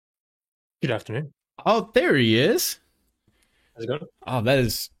Good afternoon. Oh, there he is. How's it going? Oh, that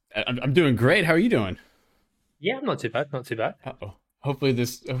is. I'm doing great. How are you doing? Yeah, I'm not too bad. Not too bad. Uh-oh. Hopefully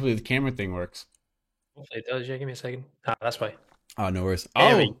the camera thing works. Hopefully it does. Yeah, give me a second. Ah, that's why. Oh, no worries.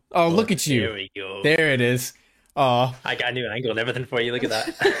 There we Oh, go. look at you. There we go. There it is. Oh. I got a new angle and everything for you. Look at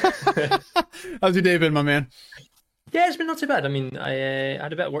that. How's your day been, my man? Yeah, it's been not too bad. I mean, I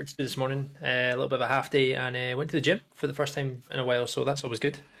had a bit of work to do this morning, a little bit of a half day, and went to the gym for the first time in a while. So that's always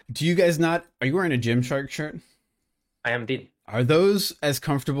good. Do you guys not? Are you wearing a Gymshark shirt? I am indeed. Are those as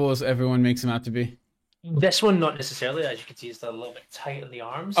comfortable as everyone makes them out to be? This one, not necessarily. As you can see, it's a little bit tight on the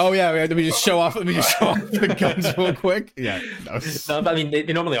arms. Oh yeah, let me just show off. Let me just show off the guns real quick. Yeah. No. No, but I mean, they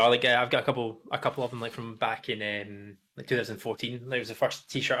normally are. Like, I've got a couple of them, like from back in like 2014. That was the first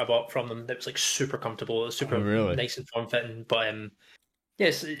T-shirt I bought from them. That was like super comfortable, it was Oh super really? nice and form fitting. But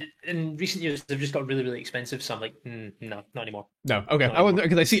yes, in recent years they've just got really, really expensive. So I'm like, no, not anymore, No. Okay. not I was anymore.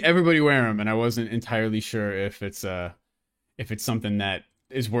 because I see everybody wear them, and I wasn't entirely sure if it's something that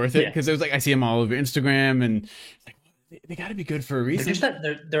is worth it Yeah, because it was like I see them all over Instagram and it's like they got to be good for a they're just reason.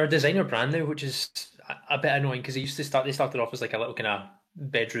 that they're a designer brand now, which is a bit annoying because they started off as like a little kind of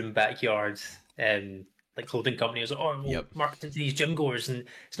bedroom backyard like clothing company. It was like, oh, we'll Yep. market to these gym goers, and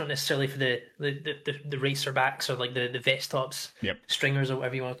it's not necessarily for the racer backs or like the vest tops, Yep. stringers or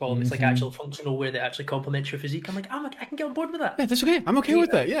whatever you want to call them. It's like Hmm. actual functional wear that actually complements your physique. I'm like, I can get on board with that. Yeah, that's okay. I'm okay I,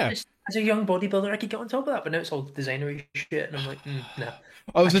 with that. Yeah. as a young bodybuilder, I could get on top of that, but now it's all designery shit, and I'm like, no,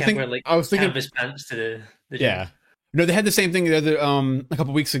 I I was just can't wear think like I was thinking. canvas pants to the gym. Yeah. No, they had the same thing the other a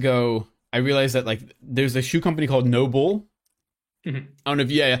couple weeks ago. I realized that like there's a shoe company called Noble. Mhm. I don't know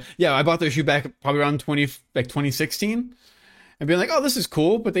if yeah. I bought their shoe back probably around 2016. And being like, oh, this is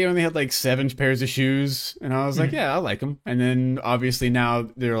cool, but they only had like 7 pairs of shoes, and I was like, Mhm. yeah, I like them. And then obviously now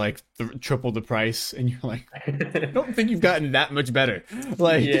they're like triple the price, and you're like, I don't think you've gotten that much better.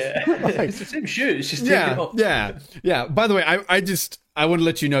 Like, Yeah, like it's the same shoes. Just take it yeah, off. yeah, yeah. By the way, I want to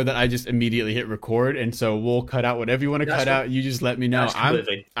let you know that I just immediately hit record, and so we'll cut out whatever you want to That's cut fine. out. You just let me know. That's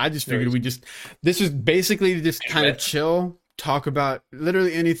completely I just no figured worries. we just this was basically to just Just kind of wet. chill, talk about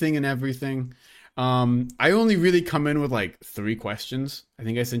literally anything and everything. I only really come in with like 3 questions. I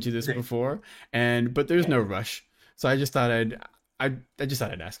think I sent you this Okay. before, and but there's Yeah. no rush. So I just thought I just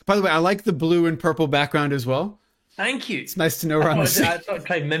thought I'd ask. By the way, I like the blue and purple background as well. Thank you. It's nice to know we're on the same. I thought I'd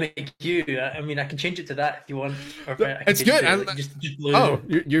try and mimic you. I mean, I can change it to that if you want, or if I can It's change it good. to like just Oh,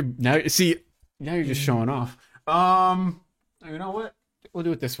 blue. you're now see now you're just showing off. You know what? We'll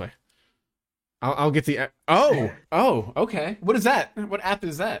do it this way. I'll get the. Oh, okay. What is that? What app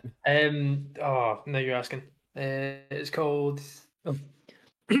is that? Oh, now you're asking. It's called oh.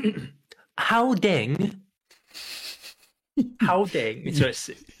 How Ding. How Ding. So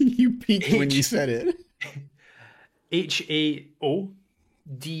it's You peaked when you H said it.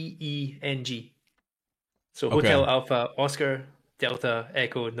 HAODENG. So Okay. Hotel Alpha Oscar Delta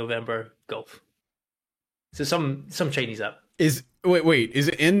Echo November Golf. So some Chinese app. Is wait, is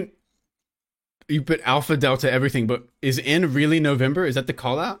it in? You put Alpha Delta everything, but is in really November? Is that the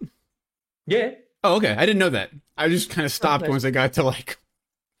call out? Yeah. Oh, okay. I didn't know that. I just kind of Oh, stopped nice. once I got to like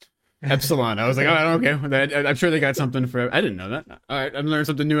Epsilon. I was like, oh, okay. I'm sure they got something for. I didn't know that. All right, I'm learning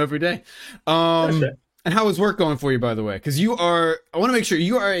something new every day. That's right. And how is work going for you, by the way? Because you are. I want to make sure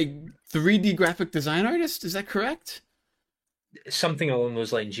you are a 3D graphic design artist. Is that correct? Something along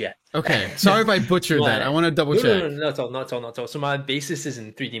those lines, yeah. Okay. Sorry if I butchered that. I My, want to double no, check. not at all, not at all, not at all. So my basis is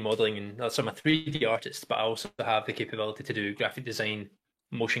in 3D modeling, and so I'm a 3D artist, but I also have the capability to do graphic design,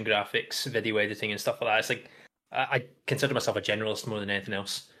 motion graphics, video editing, and stuff like that. It's like I consider myself a generalist more than anything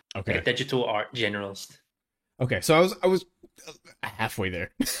else, like a Okay. digital art generalist. Okay. So I was halfway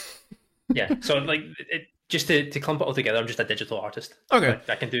there. Yeah. So like just to clump it all together, I'm just a digital artist. Okay.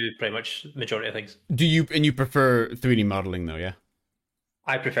 I can do pretty much majority of things. You prefer 3D modeling though? Yeah.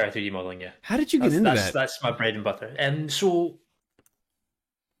 I prefer 3D modeling. Yeah. How did you get That's into that's that? that's my bread and butter. And so,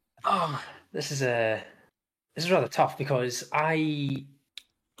 oh, this is rather tough because I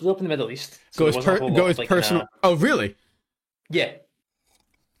grew up in the Middle East, so there wasn't a whole Go lot as of like kind personal. of Oh, really? yeah,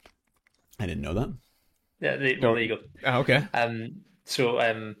 I didn't know that. yeah. Well, Go. there you go. Oh, okay.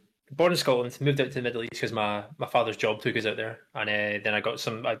 So born in Scotland, moved out to the Middle East because my father's job took us out there, and then I got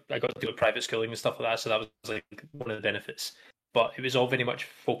to do a private schooling and stuff like that. So that was like one of the benefits. But it was all very much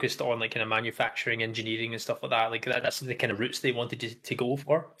focused on like kind of manufacturing, engineering, and stuff like that. Like that's the kind of routes they wanted to go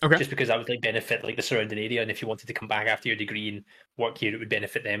for, Okay. just because that would like benefit like the surrounding area. And if you wanted to come back after your degree and work here, it would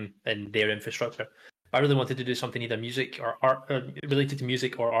benefit them and their infrastructure. I really wanted to do something either music or art, related to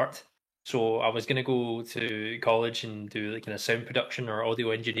music or art. So I was gonna go to college and do like kind of sound production or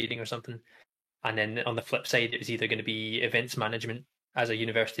audio engineering or something. And then on the flip side, it was either going to be events management as a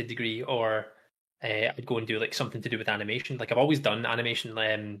university degree, or I'd go and do like something to do with animation. Like I've always done animation.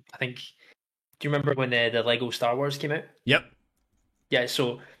 I think. Do you remember when the Lego Star Wars came out? Yep. Yeah,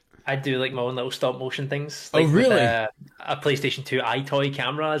 so I'd do like my own little stop motion things, Oh, like with really? a PlayStation 2 iToy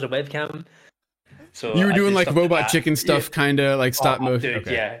camera as a webcam. So You were I doing did like stuff robot that. chicken Yeah. stuff, kind of like stop Oh, motion. dude,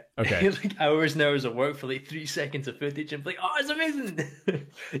 Okay. yeah. Okay. Like hours and hours of work for like 3 seconds of footage, and like, oh, it's amazing.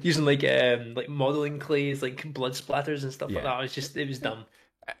 Using like modeling clays, like blood splatters and stuff like Yeah. that. It was dumb.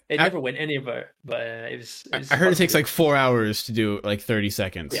 It I- never went anywhere, but it was I heard fun it takes to do. like 4 hours to do like 30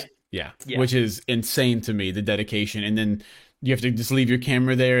 seconds. Yeah. Yeah. Yeah. Which is insane to me, the dedication. And then you have to just leave your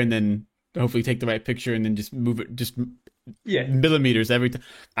camera there and then hopefully take the right picture and then just move it just Yeah. millimeters every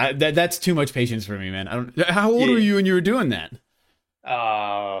time. That's too much patience for me, man. I don't. How old Yeah. were you when you were doing that?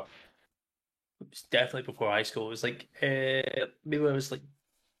 It was definitely before high school. It was like maybe I was like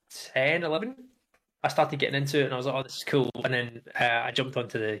 10, 11. I started getting into it and I was like, oh, this is cool. And then I jumped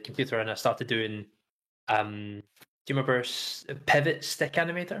onto the computer and I started doing do you remember Pivot Stick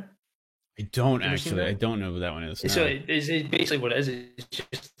Animator? I don't Ever seen actually. that? I don't know what that one is. So No. it's basically what it is. It's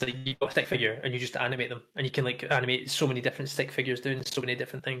just like you got a stick figure and you just animate them, and you can like animate so many different stick figures doing so many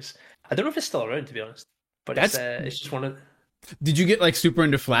different things. I don't know if it's still around, to be honest, but it's just one of Did you get like super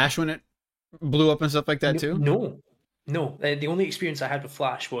into Flash when it blew up and stuff like that too? no, no. The only experience I had with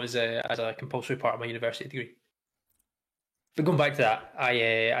Flash was as a compulsory part of my university degree. But going back to that, I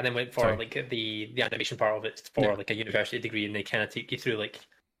then went for Sorry. like the animation part of it for Yeah. like a university degree, and they kind of take you through like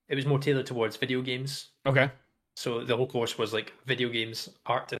it was more tailored towards video games. Okay. So the whole course was like video games,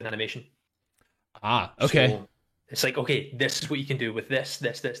 art, and animation. Ah. Okay. So it's like, okay, this is what you can do with this.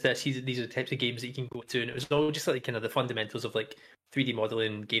 These are the types of games that you can go to, and it was all just like kind of the fundamentals of like 3D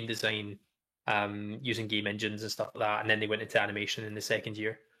modeling, game design, using game engines and stuff like that. And then they went into animation in the second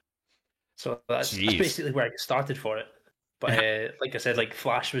year. So that's Jeez. basically where I got started for it. But like I said, like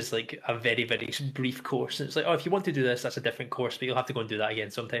Flash was like a very, very brief course. And it's like, oh, if you want to do this, that's a different course, but you'll have to go and do that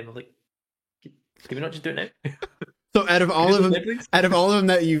again sometime. I'm like, can we not just do it now? So out of all of them, Netflix? out of all of them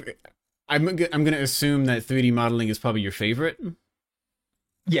that you, I'm gonna assume that 3D modeling is probably your favorite.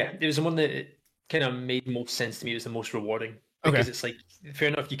 Yeah, it was the one that kind of made most sense to me. It was the most rewarding because it's like, fair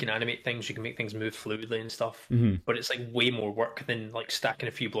enough, you can animate things, you can make things move fluidly and stuff, but it's like way more work than like stacking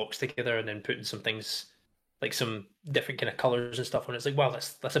a few blocks together and then putting some things like some different kind of colors and stuff on it. It's like, wow,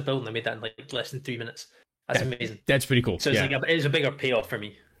 that's a build and I made that in like less than 3 minutes. That's amazing. That's pretty cool. So it's Yeah. like it's a bigger payoff for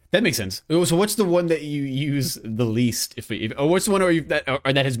me. That makes sense. So what's the one that you use the least? If or what's the one or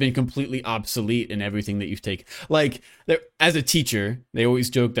that has been completely obsolete in everything that you've taken? Like as a teacher, they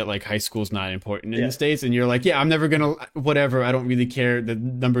always joke that like high school's not important in the States, and you're like, yeah, I'm never gonna whatever. I don't really care the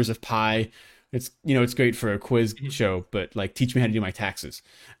numbers of pi. It's it's great for a quiz show, but like teach me how to do my taxes.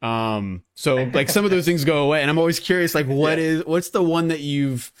 So like some of those things go away, and I'm always curious, like what's the one that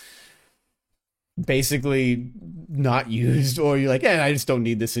you've basically not used, or you're like, I just don't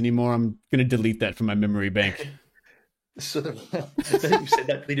need this anymore. I'm gonna delete that from my memory bank. So you said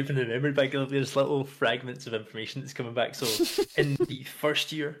that deleted from the memory bank. There's little fragments of information that's coming back. So in the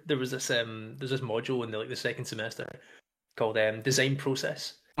first year, there's this module in the second semester called design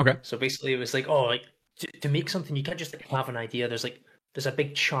process. Okay. So basically, it was like, oh, like to make something, you can't just like, have an idea. There's a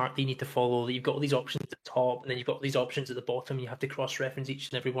big chart that you need to follow. You've got all these options at the top, and then you've got all these options at the bottom. You have to cross-reference each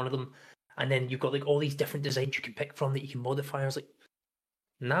and every one of them, and then you've got like all these different designs you can pick from that you can modify. I was like,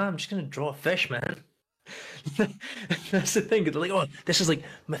 nah, I'm just gonna draw a fish, man. That's the thing. They're like, oh, this is like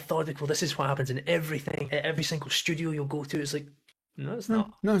methodical. This is what happens in everything. At every single studio you'll go to, it's like, no, it's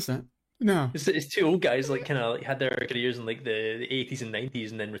not. No, it's not. No. It's two old guys like kind of like had their careers in like the 80s and 90s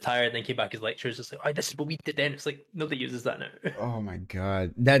and then retired and then came back as lecturers. It's like, oh, this is what we did then. It's like nobody uses that now. Oh my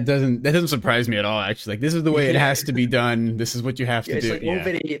god, that doesn't surprise me at all. Actually, like this is the way it has to be done. This is what you have to do. Like all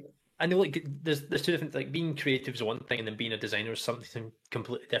very. I know, like there's two different, like being creative is one thing and then being a designer is something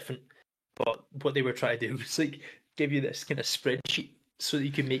completely different. But what they were trying to do was like give you this kind of spreadsheet so that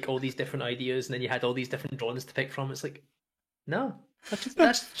you can make all these different ideas and then you had all these different drawings to pick from. It's like, no.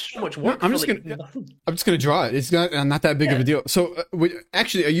 That's so much work. I'm just gonna draw it. It's not that big of a deal. So,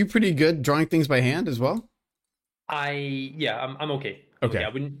 actually, are you pretty good drawing things by hand as well? I'm okay. Okay. I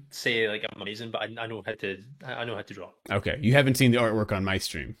wouldn't say like I'm amazing, but I know how to draw. Okay, you haven't seen the artwork on my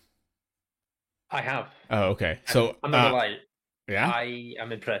stream. I have. Oh, okay. So I'm not gonna lie. Yeah, I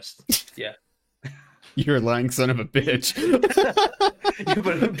am impressed. Yeah. You're a lying son of a bitch. Yeah,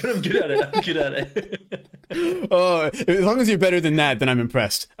 but I'm good at it. I'm good at it. Oh, as long as you're better than that, then I'm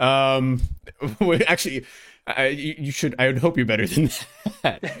impressed. Actually, you should. I would hope you're better than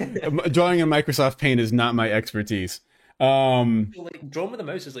that. Drawing in Microsoft Paint is not my expertise. So, like drawing with a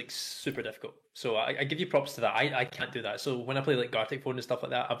mouse is like super difficult. So I give you props to that. I can't do that. So when I play like Gartic Phone and stuff like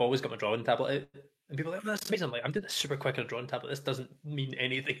that, I've always got my drawing tablet out. And people are like, oh, that's amazing. I'm like, I'm doing this super quick on a drawing tablet. This doesn't mean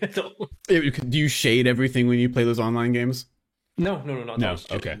anything at all. Do you shade everything when you play those online games? No, not at all. No.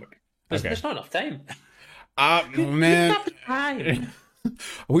 Okay. There's not enough time. Man. Enough time.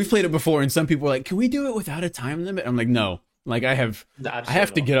 We've played it before, and some people are like, "Can we do it without a time limit?" I'm like, "No." Like I have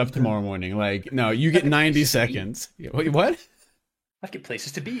to get up tomorrow morning. Like, no, you get 90 seconds. Wait, what? I've got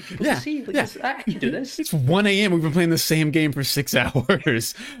places to be, people to see. Like, I can do this. It's 1 a.m. We've been playing the same game for 6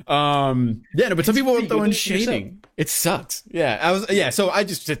 hours. No, but some people are throwing shading. It sucks. So I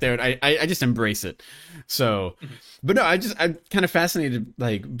just sit there and I just embrace it. So, but no, I'm kind of fascinated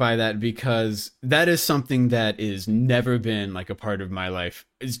like by that, because that is something that is never been like a part of my life.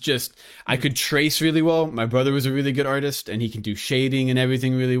 It's just, I could trace really well. My brother was a really good artist, and he can do shading and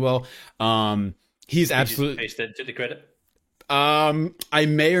everything really well. He's absolutely just pasted to the credit. I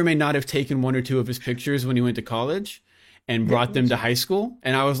may or may not have taken one or two of his pictures when he went to college and brought them to high school.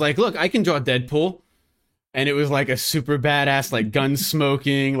 And I was like, look, I can draw Deadpool. And it was like a super badass, like gun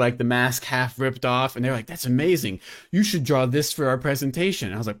smoking, like the mask half ripped off. And they're like, that's amazing. You should draw this for our presentation.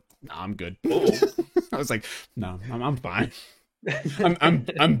 And I was like, no, I'm good. I was like, no, I'm fine.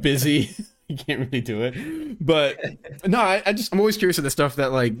 I'm busy. You can't really do it. But no, I'm always curious of the stuff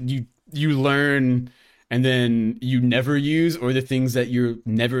that like you learn and then you never use, or the things that you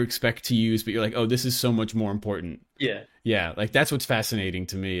never expect to use, but you're like, oh, this is so much more important. Yeah, like that's what's fascinating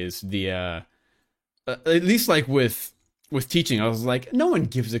to me is the at least like with teaching, I was like, no one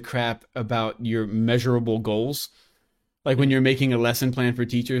gives a crap about your measurable goals. Like when you're making a lesson plan for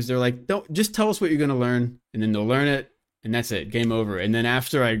teachers, they're like, don't just tell us what you're going to learn, and then they'll learn it, and that's it, game over. And then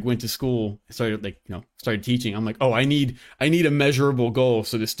after I went to school, I started teaching. I'm like, oh, I need a measurable goal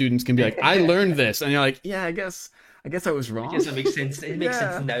so the students can be like, I learned this, and you're like, yeah, I guess I was wrong. I guess it makes sense. It makes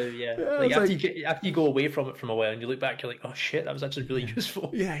sense now. Like after you go away from it from a while and you look back, you're like, oh shit, that was actually really useful.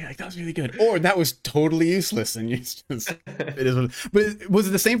 Yeah, like, that was really good. Or that was totally useless, and it is. But was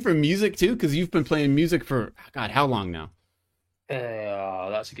it the same for music too? Because you've been playing music for God, how long now?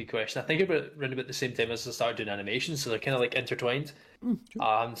 That's a good question. I think around about the same time as I started doing animation, so they're kind of like intertwined.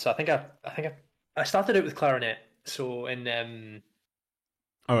 Sure. So I think I started out with clarinet. So in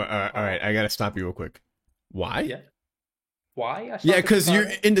all right, I gotta stop you real quick. Why? Yeah. Why? Yeah, because you're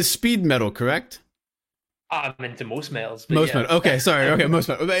into speed metal, correct? I'm into most metals. Metal. Okay, sorry. Okay, most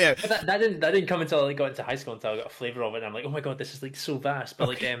metal. But yeah, but that didn't come until I got into high school, until I got a flavor of it, and I'm like, oh my god, this is like so vast. But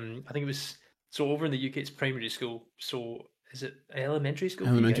like, I think it was so over in the UK, it's primary school. So is it elementary school?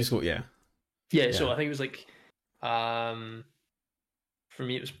 Elementary school, yeah. So I think it was like, for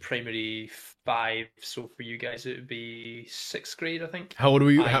me it was primary 5. So for you guys it would be 6th grade, I think. How old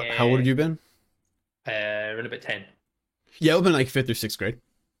were you? How old had you been? Around about 10. Yeah, it would have been like 5th or 6th grade.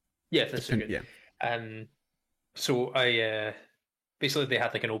 Yeah, 5th or 6th grade. Yeah. So I basically they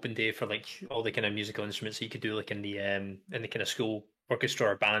had like an open day for like all the kind of musical instruments that you could do like in the kind of school orchestra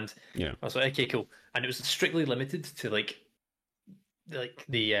or band. Yeah. I was like, okay, cool. And it was strictly limited to like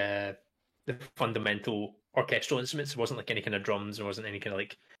the fundamental orchestral instruments. There wasn't like any kind of drums, there wasn't any kind of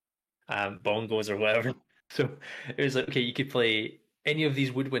like bongos or whatever. So it was like, okay, you could play any of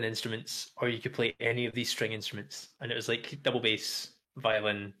these woodwind instruments, or you could play any of these string instruments. And it was like double bass,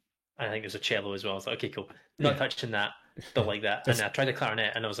 violin, and I think there's a cello as well. I was like, okay, cool. Not touching that. Don't like that. And I tried the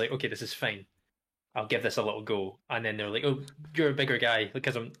clarinet, and I was like, okay, this is fine. I'll give this a little go. And then they were like, oh, you're a bigger guy.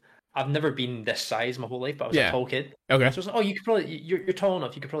 Because I've never been this size my whole life, but I was a tall kid. Okay. So I was like, oh, you could probably, you're tall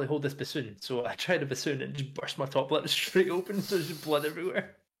enough, you could probably hold this bassoon. So I tried a bassoon and just burst my top lip straight open, so there's just blood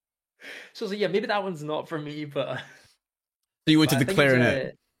everywhere. So I was like, yeah, maybe that one's not for me, but... So you went to the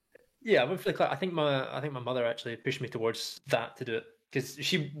clarinet? I went for the clarinet. I think my mother actually pushed me towards that to do it, because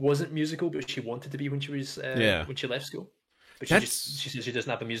she wasn't musical, but she wanted to be when she was when she left school. But she says she doesn't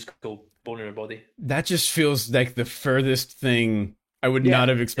have a musical bone in her body. That just feels like the furthest thing. I would not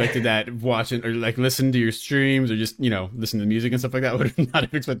have expected that watching or like listen to your streams or just listen to music and stuff like that. I would not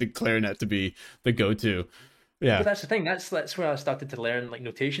have expected clarinet to be the go-to. Yeah, but that's the thing. That's where I started to learn like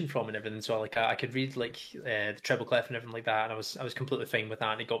notation from and everything. So like I could read like the treble clef and everything like that, and I was completely fine with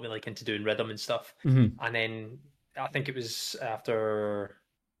that. And it got me like into doing rhythm and stuff. Mm-hmm. And then I think it was after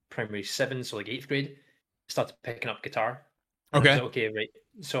primary 7, so like 8th grade, I started picking up guitar. Okay. Okay, right.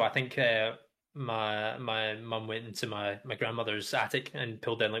 So I think my mum went into my grandmother's attic and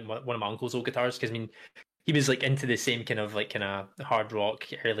pulled down like one of my uncle's old guitars, because I mean, he was like into the same kind of hard rock,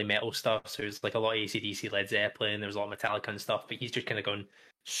 early metal stuff. So it was like a lot of AC/DC, Led Zeppelin. There was a lot of Metallica and stuff, but he's just kind of gone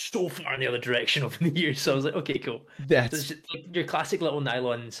so far in the other direction over the years. So I was like, okay, cool. That's so it's just, like, your classic little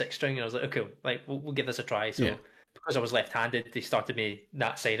nylon 6-string, and I was like, okay, like we'll give this a try. So because I was left-handed, they started me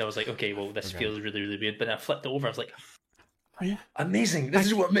that side. I was like, okay, well, this Okay. feels really, really weird. But then I flipped it over. I was like, Oh, yeah. amazing! This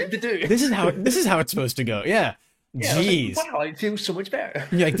is what I'm meant to do. This is how it's supposed to go. Yeah. Yeah, I was like, Jeez. wow, it feels so much better.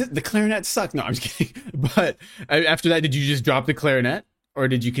 You're like the clarinet sucked. No, I'm just kidding. But after that, did you just drop the clarinet, or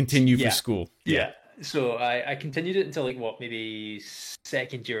did you continue for Yeah, school? Yeah. yeah. So I continued it until like what, maybe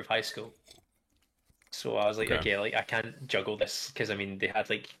second year of high school. So I was like, Okay. okay, like I can't juggle this because I mean they had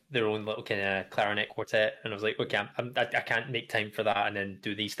like their own little kind of clarinet quartet, and I was like, okay, I can't make time for that and then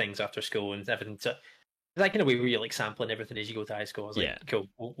do these things after school and everything. So that kind of way where you're like sampling everything as you go to high school. I was like, Yeah. cool,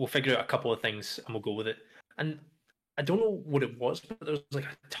 we'll figure out a couple of things and we'll go with it. And I don't know what it was, but there was like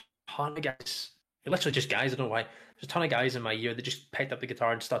a ton of guys, literally just guys. I don't know why. There's a ton of guys in my year that just picked up the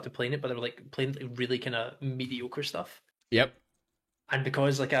guitar and started playing it, but they were like playing like, really kind of mediocre stuff. Yep. And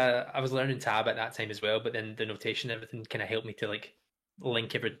because like I was learning tab at that time as well, but then the notation and everything kind of helped me to like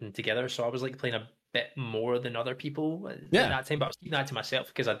link everything together. So I was like playing a bit more than other people at Yeah. that time, but I was keeping that to myself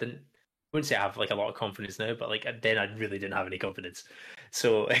because I wouldn't say I have like a lot of confidence now, but like then I really didn't have any confidence.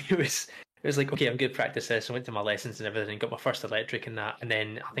 So it was like, okay, I'm good at practice this. I went to my lessons and everything, got my first electric and that, and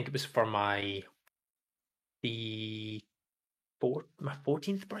then I think it was for the my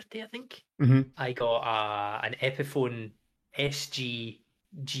 14th birthday, I think. Hmm. I got an Epiphone SG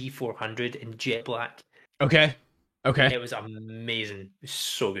G400 in jet black. Okay. Okay. It was amazing. It was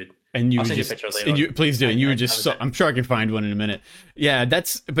so good. And you I'll were send you a just, picture later and on. you please do. And you were I just was so. I'm sure I can find one in a minute. Yeah.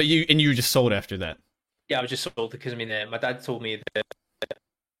 But you were just sold after that. yeah, I was just sold because I mean, my dad told me that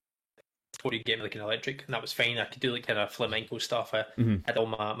before you get me like an electric, and that was fine. I could do like kind of flamenco stuff. I Hmm. had all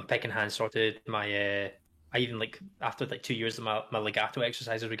my picking hand sorted. I even like after like 2 years, my legato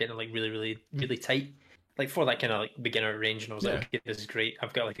exercises were getting like really, really, really tight. Like for that kind of like beginner range, and I was like, Yeah. okay, this is great.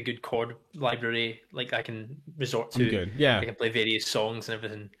 I've got like a good chord library, like I can resort I'm to. good. Yeah. I can play various songs and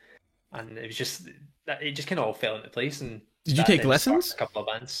everything, and it was just that it just kind of all fell into place, and Did you that take then sparked lessons? a couple of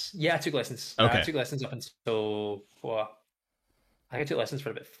bands. Yeah, I took lessons. I Okay. took lessons up until what? I think I took lessons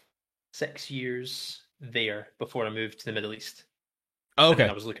for about 6 years there before I moved to the Middle East. Oh, And then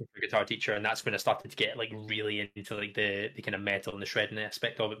okay. I was looking for a guitar teacher, and that's when I started to get like really into like the kind of metal and the shredding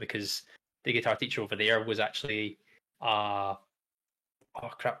aspect of it because the guitar teacher over there was actually oh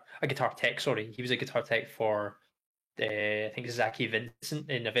crap, a guitar tech. Sorry, he was a guitar tech for I think Zachy Vincent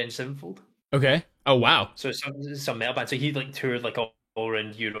in Avenged Sevenfold. Okay. Oh, wow. So some metal band. So he like toured like all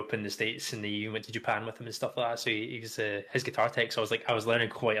around Europe and the States, and he went to Japan with him and stuff like that. So he was his guitar tech. So I was learning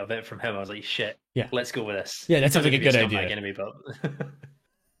quite a bit from him. I was like, shit, Yeah. let's go with this. Yeah. He That sounds turned like out a to be a good scumbag idea. anyway, but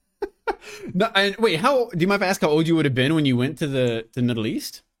No, and wait, how do you mind if I ask how old you would have been when you went to the Middle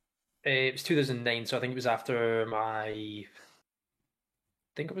East? it was 2009. So I think it was after I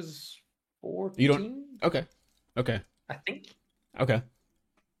think it was You don't. 14. Okay. Okay. I think. Okay.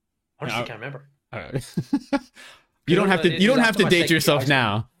 Honestly, No, can't remember. all right. You don't have to. It You was don't have after to my date second year of high yourself school.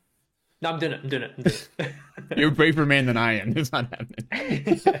 now. No, I'm doing it. I'm doing it. I'm doing it. You're a braver man than I am. It's not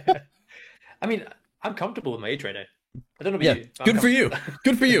happening. I mean, I'm comfortable with my age right now. I don't know about Yeah. you. But I'm Good for you.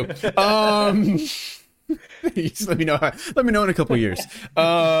 Good for you. Just let me know. Let me know in a couple years.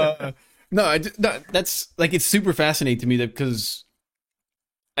 No, no, that's like it's super fascinating to me that because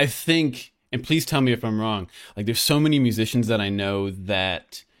I think, and please tell me if I'm wrong. Like, there's so many musicians that I know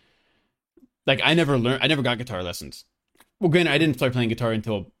that, like, I never got guitar lessons. Well, granted, I didn't start playing guitar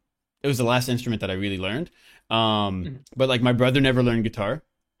until it was the last instrument that I really learned. Mhm. But like my brother never learned guitar.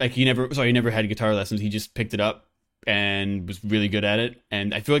 Like he never had guitar lessons. He just picked it up and was really good at it.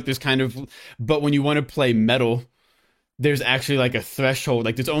 And I feel like there's kind of, but when you want to play metal, there's actually like a threshold.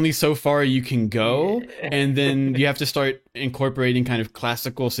 Like there's only so far you can go, and then you have to start incorporating kind of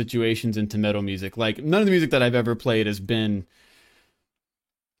classical situations into metal music. Like none of the music that I've ever played has been.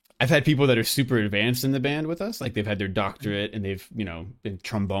 I've had people that are super advanced in the band with us, like they've had their doctorate and they've been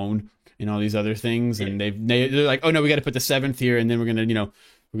trombone and all these other things, and they're like, oh no, we got to put the seventh here, and then we're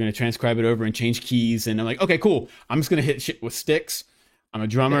gonna transcribe it over and change keys, and I'm like, okay, cool. I'm just gonna hit shit with sticks. I'm a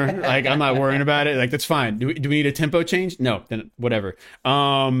drummer. Like I'm not worrying about it. Like that's fine. Do we need a tempo change? No, then whatever.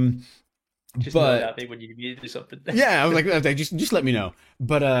 Just know But that they when you need to do something. yeah, I was like just let me know.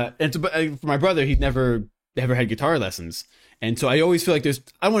 But for my brother, he'd never had guitar lessons, and so I always feel like there's,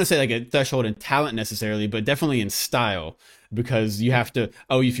 I don't want to say like a threshold in talent necessarily, but definitely in style, because you have to.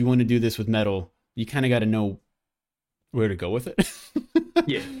 Oh, if you want to do this with metal, you kind of got to know where to go with it.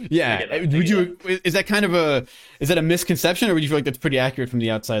 Yeah. Yeah. Would you? Is that kind of is that a misconception, or would you feel like that's pretty accurate from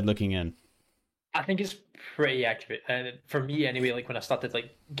the outside looking in? I think it's pretty accurate, and for me anyway. Like when I started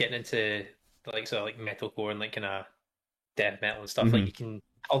getting into the likes of like metalcore and like kind of death metal and stuff, like Mm-hmm. you can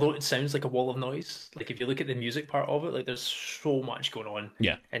although it sounds like a wall of noise, like if you look at the music part of it, like there's so much going on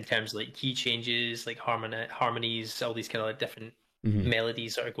Yeah. in terms of like key changes, like harmonies, all these kind of like different Hmm.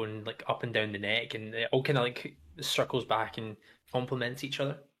 melodies that are going like up and down the neck, and it all kind of like circles back and complements each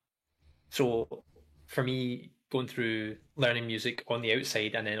other. So for me, going through learning music on the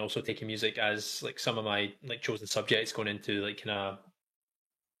outside and then also taking music as like some of my like chosen subjects going into like kind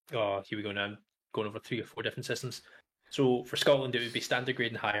of here we go now, I'm going over 3 or 4 different systems. So for Scotland, it would be standard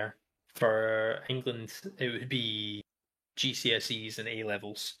grade and higher. For England, it would be GCSEs and A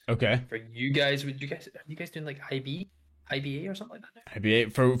levels. Okay. For you guys, are you guys doing like IBA or something like that now?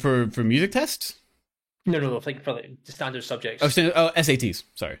 IBA for music tests? No, like for like the standard subjects. Oh, SATs.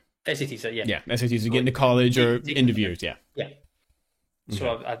 Sorry. SATs, yeah. Yeah, SATs to get into college or interviews. Yeah. Yeah. So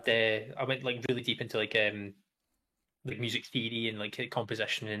Okay. I went like really deep into like music theory and like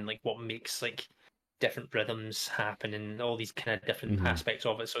composition and like what makes like different rhythms happen and all these kind of different aspects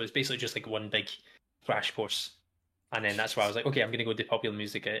of it. So it's basically just like one big crash course. And then that's why I was like, okay, I'm going to go do popular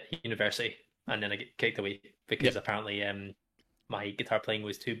music at university. And then I get kicked away because apparently my guitar playing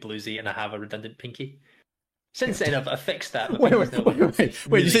was too bluesy and I have a redundant pinky. Since then, I've fixed that.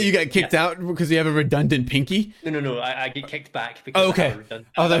 Wait, you say you got kicked out because you have a redundant pinky? No. I get kicked back because I have a redundant.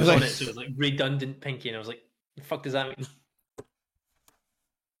 That was on it, so it was like redundant pinky, and I was like, "The fuck does that mean?"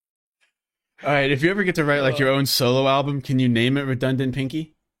 All right, if you ever get to write like your own solo album, can you name it Redundant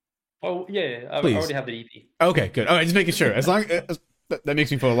Pinky? Oh yeah, I Please. already have the EP. Okay, good. All right, just making sure. As long that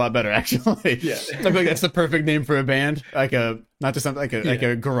makes me feel a lot better, actually. Yeah, I feel like that's the perfect name for a band, like not just something like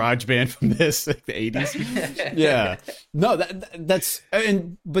a garage band from this like the 80s. Yeah, no, that's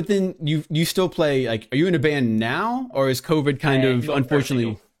but then you still play, like, are you in a band now, or is COVID kind of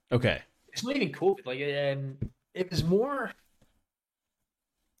unfortunately? Okay, it's not even COVID. Like it was more.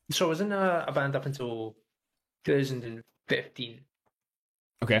 So I was in a band up until 2015.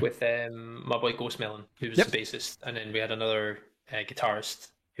 Okay. With my boy Ghost Melon, who was the bassist, and then we had another guitarist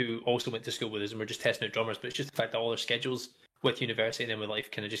who also went to school with us, and we're just testing out drummers. But it's just the fact that all our schedules with university and then with life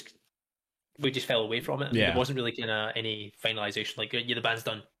kind of we just fell away from it. Yeah. There wasn't really kind of any finalization. Like, yeah, the band's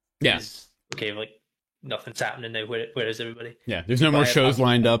done. Yeah. Okay, like nothing's happening now. Where is everybody? Yeah. There's no more shows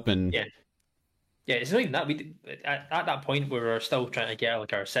lined up, and yeah, it's not even that. We at that point we were still trying to get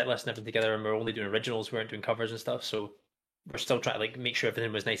like our set list and everything together, and we were only doing originals. We weren't doing covers and stuff. So we're still trying to like make sure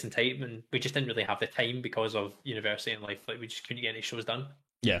everything was nice and tight, and we just didn't really have the time because of university and life. Like we just couldn't get any shows done.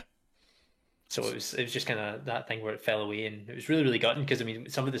 Yeah. So it was just kind of that thing where it fell away, and it was really gutting because I mean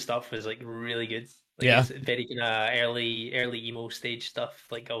some of the stuff was like really good. Like, yeah. It's very kind of early emo stage stuff,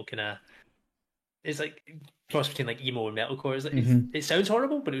 like all kind of. It's like cross between like emo and metalcore. It's like, it sounds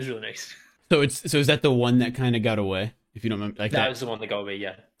horrible, but it was really nice. So is that the one that kind of got away? If you don't remember, like that was the one that got away.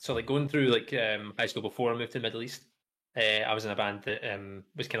 Yeah. So like going through like high school before I moved to the Middle East, I was in a band that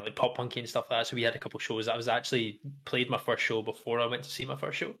was kind of like pop punky and stuff like that. So we had a couple shows. I was actually played my first show before I went to see my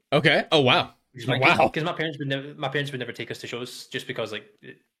first show. Okay. Oh wow. Because my parents would never take us to shows just because like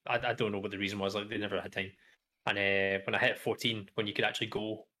I don't know what the reason was. Like they never had time. And when I hit 14, when you could actually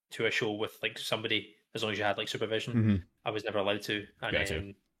go to a show with like somebody as long as you had like supervision, I was never allowed to.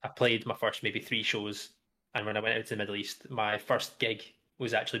 And I played my first maybe 3 shows. And when I went out to the Middle East, my first gig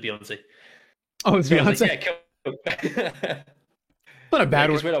was actually Beyonce. Oh, it's Beyonce. Like, yeah, not a bad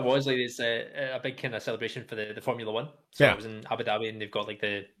one. Because where I was, like, it's a big kind of celebration for the Formula One. So I was in Abu Dhabi, and they've got like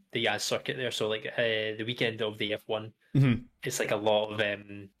the Yas circuit there. So like the weekend of the F1, it's like a lot of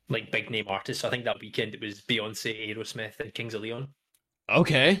like big name artists. So I think that weekend it was Beyonce, Aerosmith, and Kings of Leon.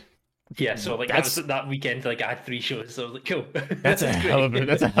 Okay. Yeah, so like that weekend, like I had 3 shows, so I was like, cool. That's a hell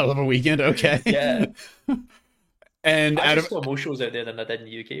of a weekend. Okay. Yeah. And I just got more shows out there than I did in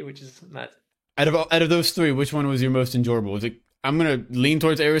the UK, which is mad. Out of those 3, which one was your most enjoyable? Was it? I'm gonna lean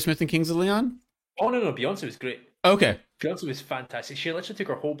towards Aerosmith and Kings of Leon. Oh no, Beyonce was great. Okay. Beyonce was fantastic. She literally took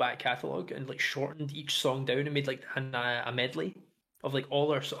her whole back catalogue and like shortened each song down and made like a medley of like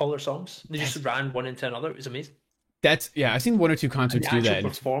all her songs. They just ran one into another. It was amazing. I've seen 1 or 2 concerts do that. The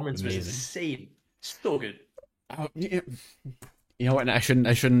performance was insane. So good. Oh, yeah. You know what? I shouldn't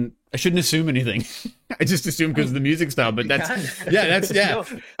assume anything. I just assume because of the music style. But that's no.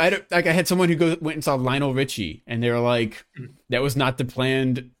 I had someone who went and saw Lionel Richie, and they were like, that was not the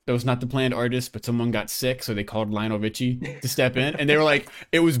planned artist, but someone got sick, so they called Lionel Richie to step in, and they were like,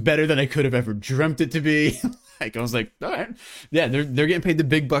 it was better than I could have ever dreamt it to be. Like I was like, all right, yeah, they're getting paid the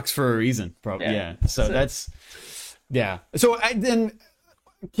big bucks for a reason, probably. Yeah. So that's. Yeah. So I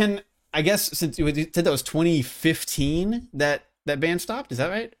guess since you said that was 2015 that band stopped, is that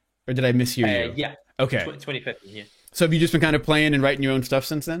right? Or did I mishear you? Yeah. Okay. 2015, yeah. So have you just been kind of playing and writing your own stuff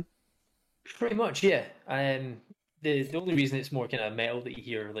since then? Pretty much, yeah. the only reason it's more kind of metal that you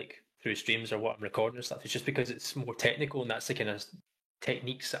hear like through streams or what I'm recording and stuff is just because it's more technical and that's the kind of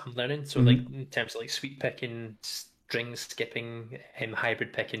techniques that I'm learning. So like Mhm. in terms of like sweep picking, string skipping,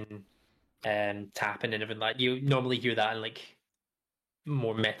 hybrid picking, tapping and everything like you normally hear that in like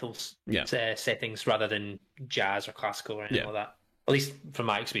more metal Yeah. settings rather than jazz or classical or anything Yeah. like that. At least from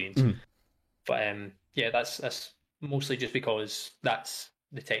my experience. Mhm. But yeah, that's mostly just because that's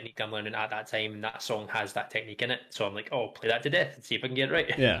the technique I'm learning at that time, and that song has that technique in it. So I'm like, oh, play that to death and see if I can get it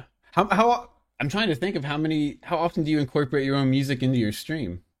right. Yeah. I'm trying to think of how often do you incorporate your own music into your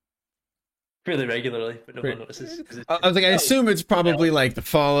stream? Really regularly, but no Great. one notices because I was like, I oh, assume it's well, probably like the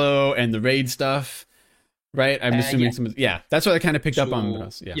follow and the raid stuff, right? I'm assuming yeah. yeah, that's what I kind of picked up on.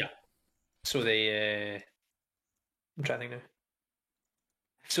 But So yeah. yeah, so I'm trying to think now.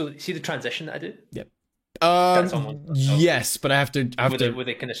 So see the transition that I do? Yep. That's almost so Yes, but I have to, where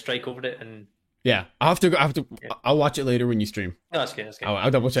they kind of strike over it and yeah, I have to, yeah. I'll watch it later when you stream. No, that's good. That's good. I'll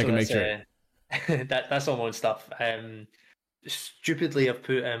double check So and make sure. that's all my own stuff. Stupidly, I've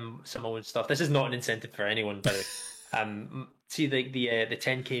put some own stuff. This is not an incentive for anyone, by the way. See the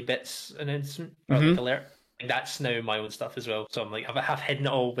 10K bits announcement or like Mm-hmm. alert. Like, that's now my own stuff as well. So I'm like, I've hidden it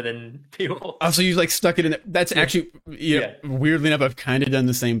all within paywall. Also, you like stuck it in. That's actually, Yeah. weirdly enough, I've kind of done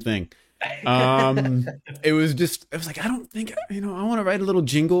the same thing. It was like, I don't think, I want to write a little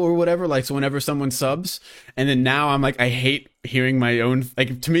jingle or whatever, like, so whenever someone subs, and then now I'm like, I hate hearing my own,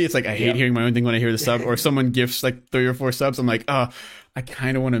 like, to me it's like I hate Yeah. hearing my own thing when I hear the sub, or someone gifts like 3 or 4 subs. I'm like, I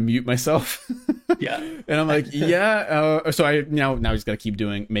kind of want to mute myself. Yeah. And I'm like, yeah, so I now just got to keep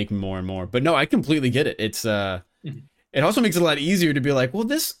making more and more. But no, I completely get it. It's Mhm. it also makes it a lot easier to be like, well,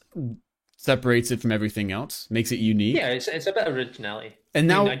 this separates it from everything else, makes it unique. Yeah, it's a bit of originality. And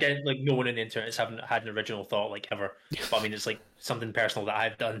I mean, now, again, like no one in the internet haven't had an original thought like ever. But I mean, it's like something personal that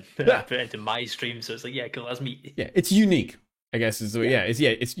I've done that I yeah, put into my stream. So it's like, yeah, cool, that's me. yeah, it's unique. I guess is the way. Yeah. It's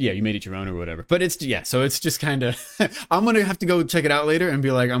you made it your own or whatever. But it's so it's just kind of. I'm gonna have to go check it out later and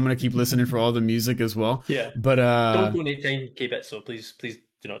be like, I'm gonna keep listening for all the music as well. Yeah. But Don't donate 10K bits, so please do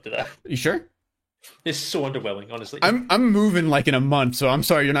not do that. you sure? It's so underwhelming, honestly. I'm moving like in a month, so I'm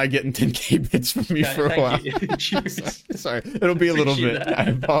sorry you're not getting 10K bits from me for a while. Thank you. Cheers. Sorry, it'll be a little Appreciate bit. that. I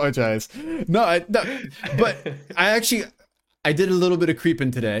apologize. No, but I did a little bit of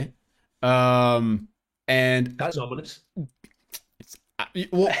creeping today, and That's ominous.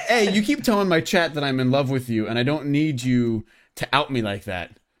 well, hey, you keep telling my chat that I'm in love with you, and I don't need you to out me like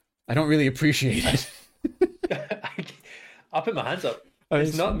that. I don't really appreciate it. I'll put my hands up.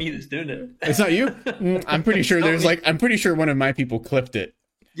 It's not me that's doing it. It's not you. I'm pretty sure It's not me. I'm pretty sure one of my people clipped it.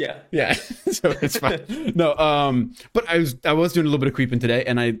 Yeah. Yeah, so it's fine. No, but I was doing a little bit of creeping today,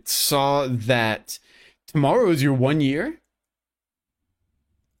 and I saw that tomorrow is your 1 year.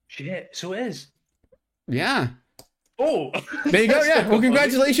 Shit. So it is. Yeah, Oh. there you go. Yeah, well,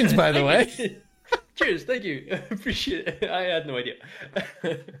 congratulations, by the way. Thank you. Cheers. Thank you. I appreciate it. I had no idea.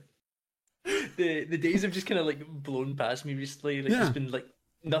 The days have just kind of like blown past me recently. Like Yeah. there's been like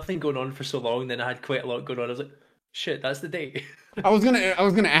nothing going on for so long. Then I had quite a lot going on. I was like, shit, that's the day. I was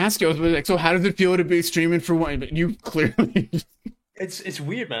gonna ask you. I was like, so how does it feel to be streaming for one? But you clearly, It's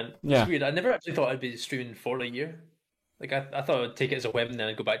weird, man. Yeah. It's weird. I never actually thought I'd be streaming for a year. Like I thought I'd take it as a whim and then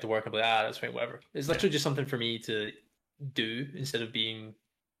I'd go back to work and be like, that's fine, whatever. It's literally just something for me to do instead of being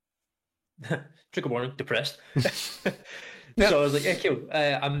trigger warning, depressed. Yeah. So I was like, yeah, cool.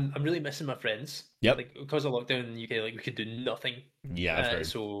 I'm really missing my friends. Yep. Like because of lockdown in the UK, like we could do nothing. Yeah, I've heard.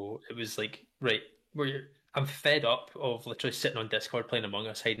 So it was like, right, I'm fed up of literally sitting on Discord playing Among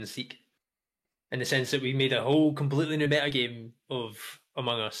Us hide and seek. In the sense that we made a whole completely new meta game of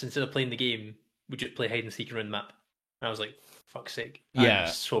Among Us. Instead of playing the game, we just play hide and seek around the map. And I was like, fuck's sake. Yeah.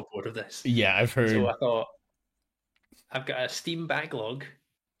 I'm so bored of this. Yeah, I've heard. So I thought, I've got a Steam backlog.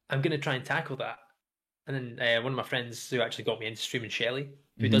 I'm going to try and tackle that. And then one of my friends who actually got me into streaming, Shelley,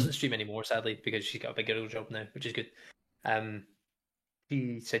 who Mhm. doesn't stream anymore, sadly, because she's got a big girl job now, which is good.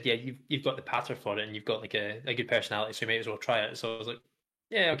 He said, yeah, you've got the pattern for it and you've got like a good personality, so you might as well try it. So I was like,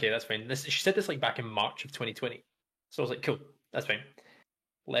 yeah, okay, that's fine. She said this like back in March of 2020. So I was like, cool, that's fine.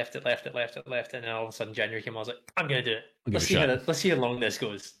 Left it, and then all of a sudden January came. I was like, I'm gonna do it. I'll give Let's it a see shot. let's see how long this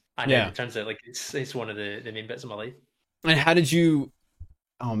goes. And Yeah. then it turns out like it's one of the main bits of my life. And how did you?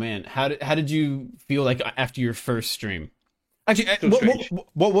 Oh man, how did you feel like after your first stream? Actually, So strange.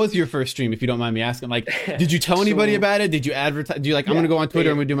 what was your first stream, if you don't mind me asking? Like, did you tell anybody So- about it? Did you advertise? Do you like, I'm Yeah, gonna go on Twitter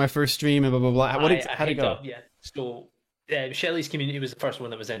yeah. and we do my first stream and blah blah blah? How'd it hyped go? up, yeah. So Shelley's community was the first one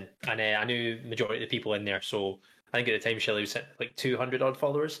that was in, and I knew the majority of the people in there. So I think at the time Shelley was at like 200 odd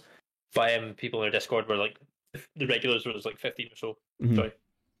followers, but people in her Discord were like the regulars was like 15 or so. Mhm. Sorry.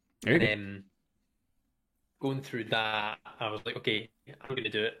 There you And go. going through that, I was like, okay, I'm going to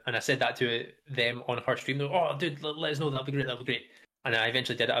do it. And I said that to them on her stream. They were, oh, dude, let us know. That'll be great. That'll be great. And I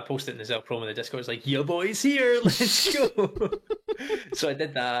eventually did it. I posted it in the Zell promo in the Discord. It's like, your boy's here. Let's go. So I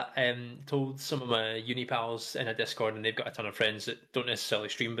did that. Told some of my uni pals in a Discord, and they've got a ton of friends that don't necessarily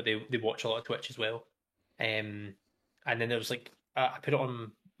stream, but they watch a lot of Twitch as well. And then there was like, I put it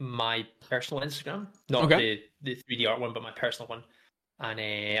on my personal Instagram, not the 3D art one, but my personal one. And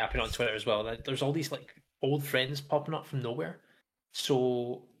I put it on Twitter as well. There's all these like old friends popping up from nowhere.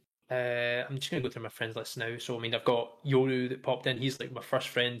 So I'm just gonna go through my friends list now. So I mean, I've got Yoru that popped in. He's like my first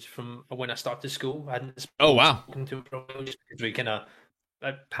friend from when I started school. I hadn't spoken to him for a while just because we kind of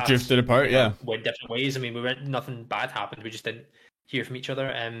drifted apart. Yeah, went different ways. I mean, nothing bad happened. We just didn't hear from each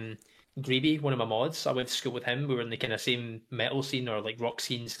other. Greeby, one of my mods, I went to school with him. We were in the kind of same metal scene or like rock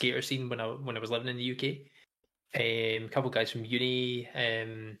scene, skater scene when I was living in the UK. A couple guys from uni,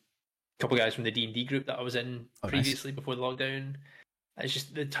 couple guys from the D&D group that I was in previously before the lockdown. It's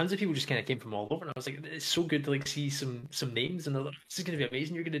just tons of people just kind of came from all over, and I was like, it's so good to like see some names, and they're like, this is going to be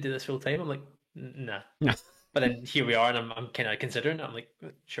amazing. You're going to do this full time. I'm like, nah. But then here we are, and I'm kind of considering it. I'm like,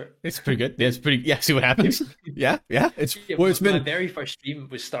 sure. It's pretty good. Yeah, it's pretty. Yeah, see what happens. yeah. It's my very first stream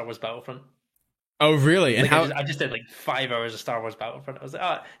was Star Wars Battlefront. Oh, really? And like I just did like 5 hours of Star Wars Battlefront. I was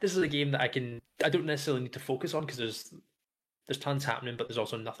like, this is a game that I don't necessarily need to focus on because there's tons happening, but there's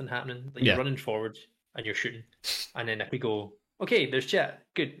also nothing happening. Like you're running forward and you're shooting, and then if we go, okay, there's chat.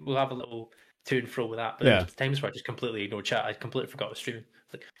 Good, we'll have a little to and fro with that. But there's times where I just completely ignored chat. I completely forgot I was streaming.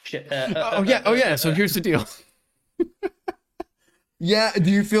 Like shit. So here's the deal. Yeah. Do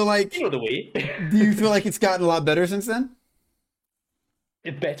you feel like the way? Do you feel like it's gotten a lot better since then?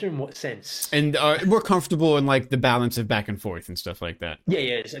 Better in what sense? And more comfortable in like the balance of back and forth and stuff like that. Yeah,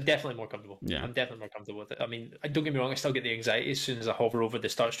 it's definitely more comfortable. Yeah, I'm definitely more comfortable with it. I mean, don't get me wrong, I still get the anxiety as soon as I hover over the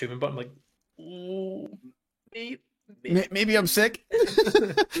start streaming button. I'm like, oh, maybe I'm sick.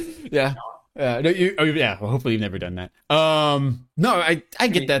 Yeah. No, well, hopefully you've never done that. No, I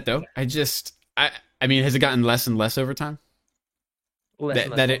get that though. I mean, has it gotten less and less over time?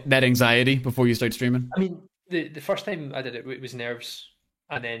 That anxiety before you start streaming? I mean, the first time I did it, it was nerves,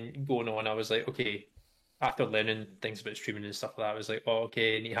 and then going on, I was like, okay. After learning things about streaming and stuff like that, I was like, oh,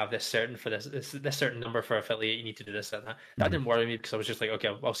 okay, you need to have this certain for this certain number for affiliate. You need to do this and that. That didn't worry me because I was just like, okay,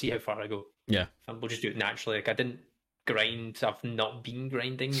 I'll see how far I go. Yeah, and we'll just do it naturally. Like I didn't grind. I've not been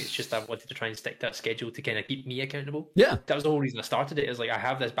grinding. It's just I wanted to try and stick to that schedule to kind of keep me accountable. Yeah, that was the whole reason I started it. Is like I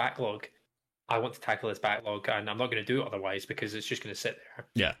have this backlog. I want to tackle this backlog, and I'm not going to do it otherwise because it's just going to sit there.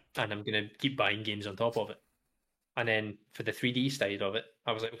 Yeah, and I'm going to keep buying games on top of it. And then for the 3D side of it,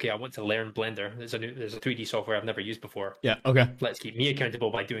 I was like, okay, I want to learn Blender. There's a 3D software I've never used before. Yeah, okay. Let's keep me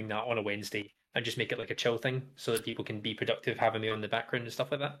accountable by doing that on a Wednesday and just make it like a chill thing so that people can be productive having me on the background and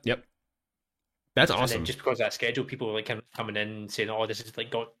stuff like that. Yep. That's awesome. And then just because of that schedule, people were like coming in saying, oh, this is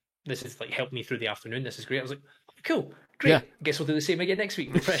like helped me through the afternoon. This is great. I was like, oh, cool, great. Yeah. I guess we'll do the same again next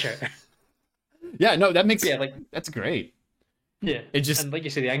week. No pressure. Yeah, no, that makes that's great. Yeah, and like you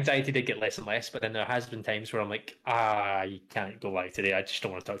say, the anxiety did get less and less, but then there has been times where I'm like, you can't go live today. I just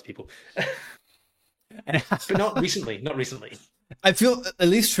don't want to talk to people. But not recently. I feel, at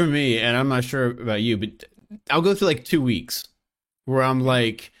least for me, and I'm not sure about you, but I'll go through like 2 weeks where I'm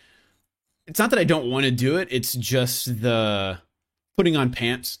like, it's not that I don't want to do it. It's just the putting on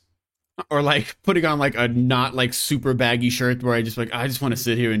pants. Or like putting on like a not like super baggy shirt where I just want to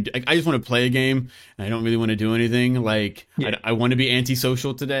sit here and I just want to play a game and I don't really want to do anything. Like I want to be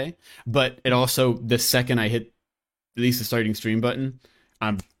antisocial today, but it also, the second I hit at least the starting stream button,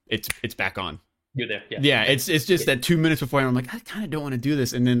 it's back on. You're there. Yeah. It's just that 2 minutes before I'm like, I kind of don't want to do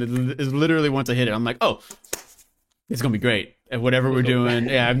this, and then it's literally once I hit it, I'm like, oh, it's gonna be great. And whatever we're doing,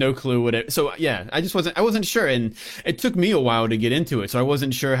 I have no clue what it. So yeah, I wasn't sure, and it took me a while to get into it. So I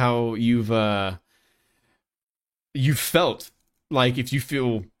wasn't sure how you felt, like if you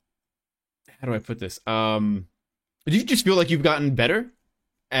feel. How do I put this? Do you just feel like you've gotten better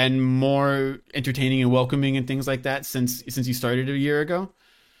and more entertaining and welcoming and things like that since you started a year ago?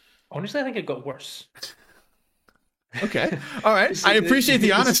 Honestly, I think it got worse. Okay, all right. I appreciate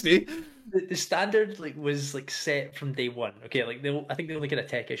the honesty. The standard was set from day one. Okay, I think the only kind of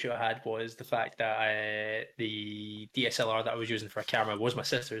tech issue I had was the fact that the DSLR that I was using for a camera was my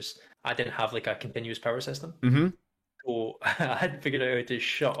sister's. I didn't have a continuous power system, so I hadn't figured out how to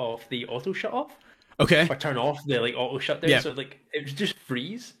shut off the auto shut off. Okay, or turn off the auto shut there. Yeah. So it would just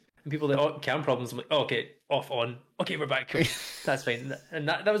freeze. And people are like, oh, cam problems. I'm like, oh, okay, off, on. Okay, we're back. Cool. That's fine. And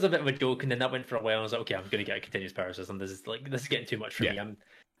that was a bit of a joke, and then that went for a while. I was like, okay, I'm going to get a continuous power system. This is getting too much for me.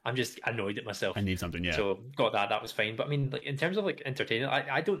 I'm just annoyed at myself. I need something, yeah. So got that. That was fine. But I mean, like in terms of like entertaining,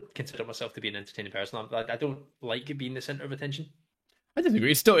 I don't consider myself to be an entertaining person. I don't like being the center of attention. I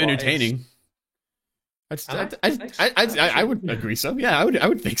disagree. It's still entertaining. I would agree so. Yeah, I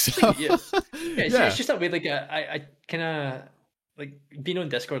would think so. It's just that way. Like I kind of like being on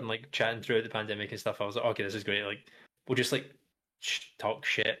Discord and like chatting throughout the pandemic and stuff. I was like, okay, this is great. Like we'll just like talk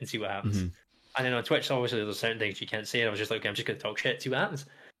shit and see what happens. Mm-hmm. And then on Twitch, obviously there's certain things you can't say. And I was just like, okay, I'm just going to talk shit, see what happens.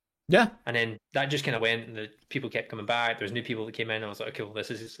 Yeah. And then that just kind of went, and the people kept coming back. There was new people that came in. And I was like, okay, well, this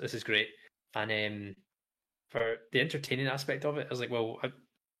is great. And for the entertaining aspect of it, I was like, well, I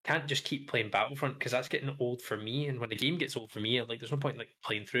can't just keep playing Battlefront because that's getting old for me. And when the game gets old for me, like, there's no point in like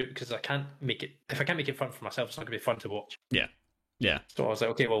playing through it because I can't make it. If I can't make it fun for myself, it's not going to be fun to watch. Yeah. Yeah. So I was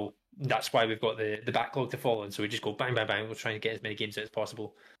like, okay, well, that's why we've got the backlog to follow. And so we just go bang, bang, bang. We're trying to get as many games out as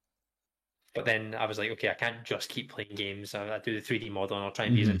possible. But then I was like, okay, I can't just keep playing games. I do the 3D model and I'll try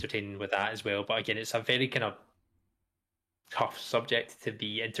and be as entertaining with that as well. But again, it's a very kind of tough subject to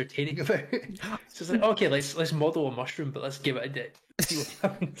be entertaining about. So it's like, okay, let's model a mushroom, but let's give it a dig. See what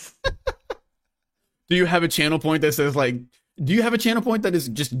happens. Do you have a channel point that says like, do you have a channel point that is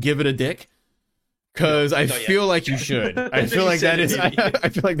just give it a dick? Because I feel like you should. I feel like that is. I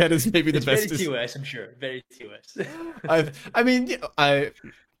feel like that is maybe the best. Very TOS, I'm sure. Very TOS. I mean,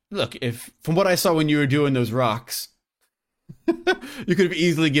 look, if from what I saw when you were doing those rocks, you could have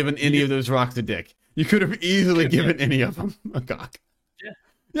easily given any of those rocks a dick. You could have easily given any of them a cock.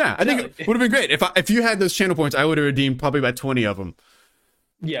 Yeah, I think it would have been great if you had those channel points. I would have redeemed probably about 20 of them.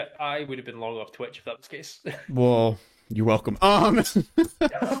 Yeah, I would have been long off Twitch if that was the case. Well, you're welcome. I'm just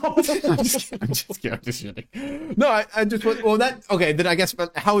kidding. No, I just well that okay. Then I guess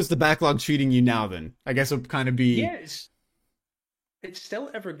how is the backlog treating you now? Then I guess it'll kind of be it's still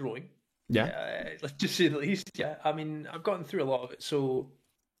ever growing. Yeah, let's just say the least. Yeah, I mean I've gotten through a lot of it, so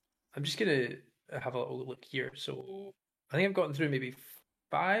I'm just gonna have a little look here. So I think I've gotten through maybe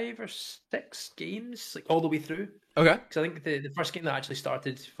 5 or 6 games, like all the way through. Okay. Because I think the first game that actually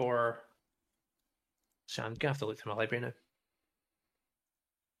started for. So I'm gonna have to look through my library now.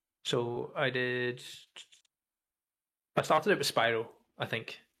 So I started it with Spyro, I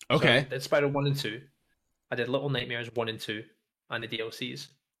think. Okay. So I did Spyro 1 and 2. I did Little Nightmares 1 and 2, and the DLCs.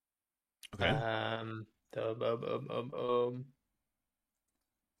 Okay.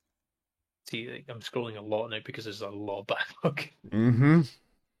 See, like, I'm scrolling a lot now because there's a lot of backlog. Mm-hmm.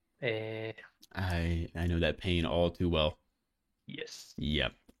 I know that pain all too well. Yes.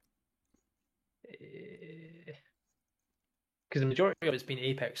 Yep. Because the majority of it's been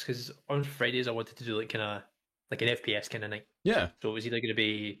Apex. Because on Fridays I wanted to do like an FPS kind of night. Yeah. So it was either going to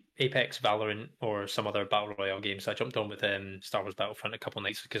be Apex, Valorant, or some other battle royale game. So I jumped on with Star Wars Battlefront a couple of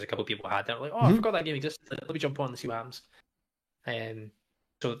nights because a couple of people had that. Like, I forgot that game existed. Let me jump on and see what happens.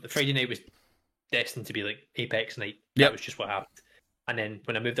 So the Friday night was destined to be like Apex night. Yep. That was just what happened. And then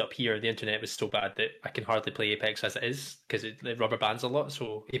when I moved up here, the internet was so bad that I can hardly play Apex as it is because it rubber bands a lot.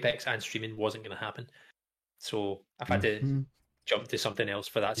 So Apex and streaming wasn't going to happen. So I've had to jump to something else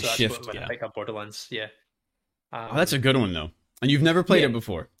for that. So that's when I picked up Borderlands. Yeah. That's a good one though. And you've never played it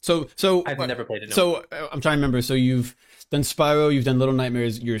before. So I've never played it. No. So I'm trying to remember. So you've done Spyro, you've done Little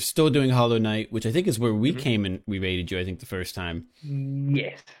Nightmares. You're still doing Hollow Knight, which I think is where we came and we rated you. I think the first time.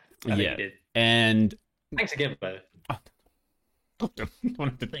 Yes. I think you did. And thanks again, by the way. You don't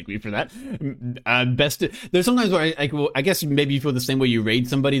have to thank me for that. There's sometimes where I guess maybe you feel the same way you raid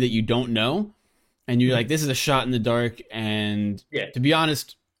somebody that you don't know, and you're like, this is a shot in the dark. And to be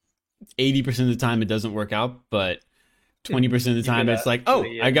honest, 80% of the time it doesn't work out, but 20% of the time it's like,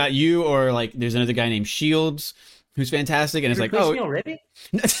 I got you, or like there's another guy named Shields who's fantastic, and it's like, me already?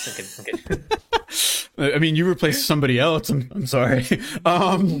 Okay. I mean, you replaced somebody else. I'm sorry.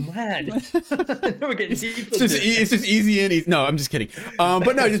 Man. We're getting it's just easy and easy. No, I'm just kidding.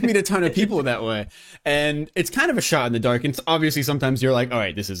 But no, I just meet a ton of people that way. And it's kind of a shot in the dark. And obviously sometimes you're like, all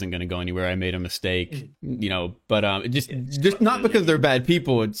right, this isn't going to go anywhere. I made a mistake, but just not because they're bad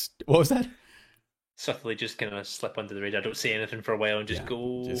people. It's, what was that? Subtly just kind of slip under the radar. Don't say anything for a while and just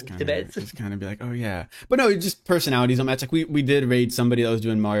go to bed. Just kind of be like, oh yeah. But no, just personalities. I'm like, we did raid somebody that was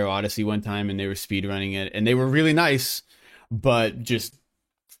doing Mario Odyssey one time and they were speedrunning it and they were really nice, but just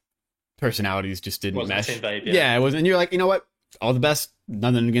personalities just didn't mesh. The same vibe, yeah, it wasn't. And you're like, you know what? All the best.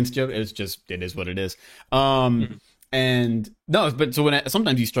 Nothing against you. It's just, it is what it is. And no, but so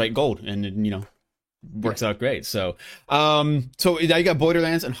sometimes you strike gold and works out great. So now you got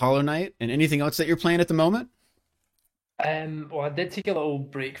Borderlands and Hollow Knight and anything else that you're playing at the moment? Well, I did take a little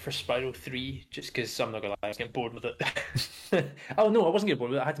break for Spiral 3 just because I'm not gonna lie, I was getting bored with it. Oh no, I wasn't getting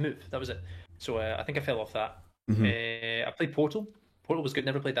bored with it. I had to move. That was it. So I think I fell off that. Hmm. I played Portal. Portal was good.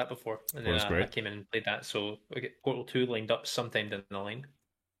 Never played that before, and Well, then that's I great. came in and played that. So we get Portal 2 lined up sometime down the line.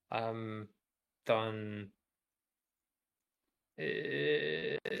 Um, done.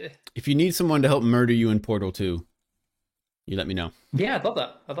 If you need someone to help murder you in Portal 2, you let me know. Yeah, I'd love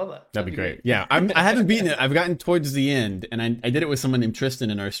that. I'd love that. That'd That'd be be great. great. Yeah, I haven't beaten it. I've gotten towards the end, and I did it with someone named Tristan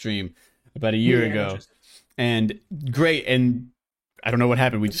in our stream about a year Yeah, ago, interesting. and great. And I don't know what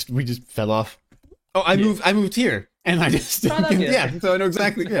happened. We just fell off. Oh, Yeah. I moved here, and I just Oh, that'd be yeah. So I know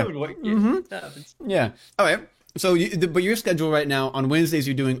exactly. that Yeah. would work. Yeah, Hmm. that happens. Yeah. All right. So, but your schedule right now on Wednesdays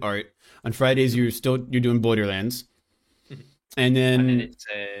you're doing art. On Fridays you're doing Borderlands, Mhm. and And then then it's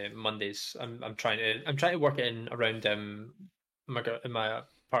Mondays. I'm trying to work it in around my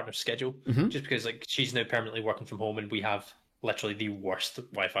partner's schedule, mhm. just because like she's now permanently working from home and we have literally the worst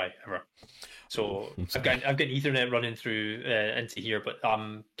Wi-Fi ever. So I'm I've sorry. got Ethernet running through into here, but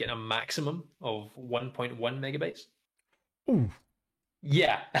I'm getting a maximum of 1.1 megabytes. Ooh,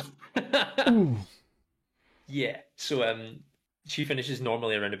 Yeah. ooh. Yeah. So she finishes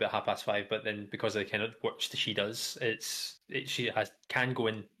normally around about 5:30, but then because of the kind of work that she does, she can go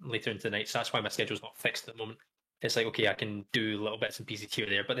in later into the night. So that's why my schedule's not fixed at the moment. It's like okay, I can do little bits and pieces here or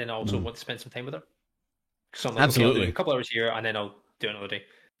there, but then I also Mm. want to spend some time with her. So I'm like, okay, I'll do a Absolutely. couple hours here, and then I'll do another day.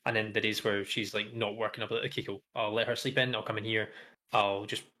 And then the days where she's like not working, I'll be like, okay, cool. I'll let her sleep in. I'll come in here. I'll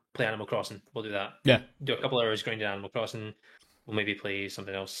just play Animal Crossing. We'll do that. Yeah. Do a couple hours grinding Animal Crossing. We'll maybe play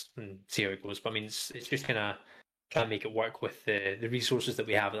something else and see how it goes. But I mean, it's just kind of trying to make it work with the resources that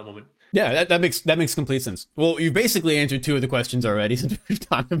we have at the moment. Yeah, that makes complete sense. Well, you basically answered two of the questions already since we've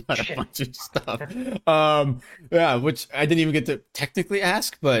talked about a Shit. bunch of stuff. Yeah, which I didn't even get to technically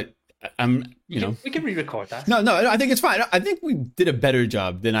ask, but I'm, We can re-record that. no, I think it's fine. I think we did a better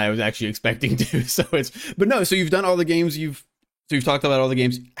job than I was actually expecting to. So but no, so you've done all the games so you've talked about all the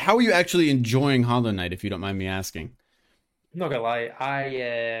games. How are you actually enjoying Hollow Knight, if you don't mind me asking? I'm not gonna lie.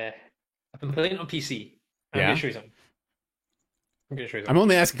 I've been playing it on PC. I'm gonna Yeah, show you something. I'm gonna show you I'm something.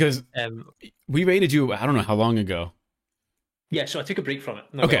 only asking because Um, we rated you. I don't know how long ago. yeah. So I took a break from it.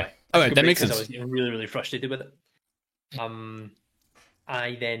 Not gonna Okay, lie. I all took right, a that break makes because I sense. was getting really, really frustrated with it. Um,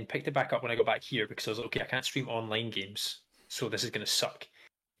 I then picked it back up when I got back here because I was like, okay, I can't stream online games, so this is gonna suck.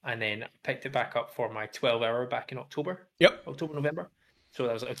 And then I picked it back up for my 12-hour back in Yep. November. So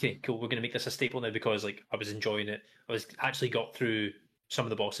I was like, okay, cool, we're gonna make this a staple now because like I was enjoying it. I was actually got through some of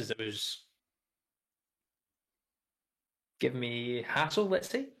the bosses that was giving me hassle, let's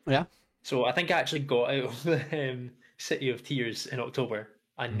say. Yeah. So I think I actually got out of the City of Tears in October,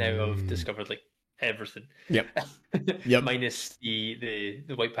 and now I've Mm. discovered like everything, Yep. Yep. minus the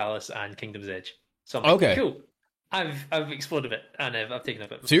White Palace and Kingdom's Edge. So I'm like, Okay. cool. I've explored a bit, and I've taken a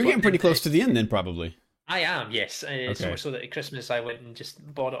bit. So you're But getting pretty close to the end then, probably. I am, yes. So Okay. much so that at Christmas I went and just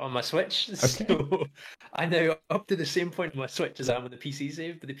bought it on my Switch. Okay. So I'm now up to the same point on my Switch as I am on the PC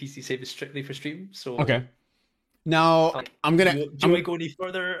save, but the PC save is strictly for stream. So Okay. Now like, I'm gonna. do I go any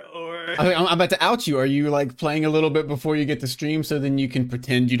further or? I'm about to out you. Are you like playing a little bit before you get to stream, so then you can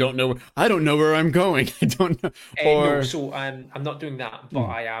pretend you don't know? I don't know where I'm going. I don't know. No, Or so I'm not doing that, but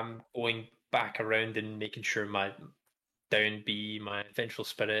Hmm. I am going back around and making sure my down B, my vengeful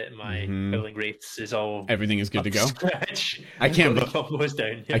spirit, my Mhm. howling wraiths is all Everything is good up to to go. scratch. I I've can't. got the combos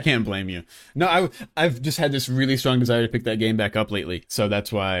down. I Yeah. can't blame you. No, I've just had this really strong desire to pick that game back up lately, so that's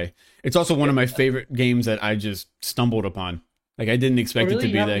why it's also one of my favorite games that I just stumbled upon. Like I didn't Oh, expect it really? to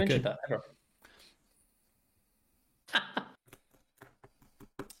You be haven't that mentioned good. that ever.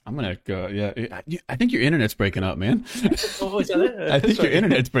 I'm gonna go. Yeah, I think your internet's breaking up, man. Oh, is that I it? think your Sorry.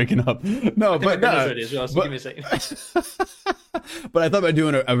 internet's breaking up. No, I think my but printer's no, ready as well, so but give me a second. but I thought about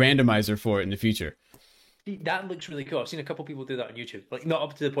doing a randomizer for it in the future. See, that looks really cool. I've seen a couple people do that on YouTube. Like, not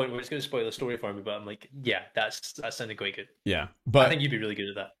up to the point where it's going to spoil the story for me, but I'm like, yeah, that sounded quite good. Yeah, I but think you'd be really good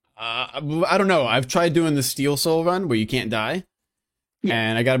at that. I don't know. I've tried doing the Steel Soul run where you can't die, Yeah.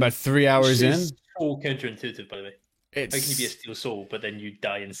 and I got about 3 hours in. It's so counterintuitive, by the way. How can you be a It's steel soul, but then you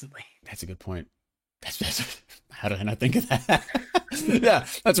die instantly? That's a good point. That's how did I not think of that? Yeah,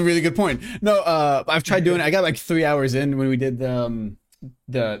 that's a really good point. No, I've tried doing it. I got like 3 hours in when we did the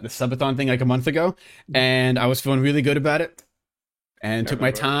subathon thing like a month ago, and I was feeling really good about it. And I took my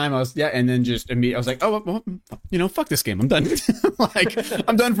remember. time. And then just I was like, oh, well, fuck this game. I'm done. Like,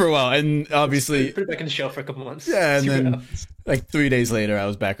 I'm done for a while. And obviously, Put it back on the shelf for a couple months. yeah. And See what then happens. like 3 days later, I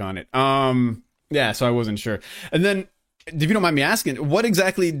was back on it. Yeah. So I wasn't sure. And then, if you don't mind me asking, what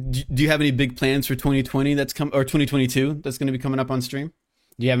exactly do you have any big plans for 2020 or 2022 that's going to be coming up on stream?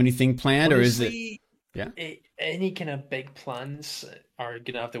 Do you have anything planned, or is it? Honestly, Yeah. Any kind of big plans are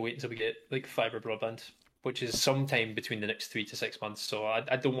gonna have to wait until we get like fiber broadband, which is sometime between the next 3 to 6 months. So I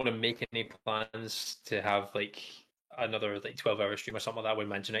don't want to make any plans to have like another like 12-hour stream or something like that when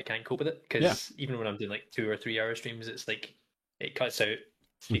my internet can't cope with it. Yeah. Because even when I'm doing like 2 or 3 hour streams, it's like it cuts out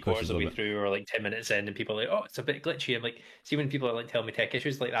three It pushes quarters a of the little way bit. through or like 10 minutes in, and people are like, oh, it's a bit glitchy. I'm like, see when people are like telling me tech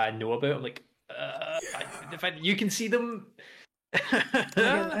issues like that I know about, I'm like, the fact that you can see them, it's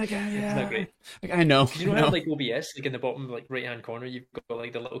not Yeah. great. Like, I know. Because you I know how know. like OBS, like in the bottom like right hand corner, you've got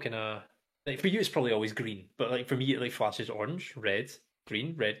like the little kind of like for you it's probably always green, but like for me it like flashes orange,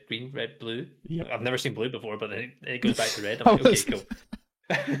 green, red, blue. Yep. Like, I've never seen blue before, but then it goes back to red. I'm I like, okay, was.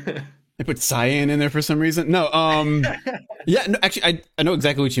 cool. They put cyan in there for some reason. No. Yeah. No. Actually, I know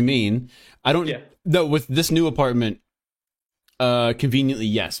exactly what you mean. I don't. Yeah. No. With this new apartment, conveniently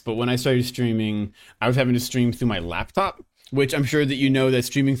yes. But when I started streaming, I was having to stream through my laptop, which I'm sure that you know that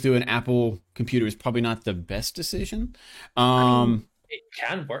streaming through an Apple computer is probably not the best decision. I mean, Um, it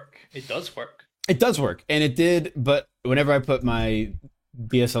can work. It does work. It does work, and it did. But whenever I put my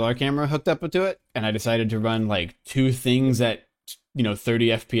DSLR camera hooked up to it, and I decided to run like two things at 30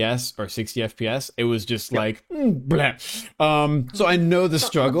 FPS or 60 FPS, it was just Yep. like blah. So I know the Not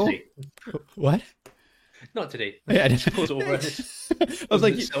struggle. today. What? Not today. Yeah, Close over. I was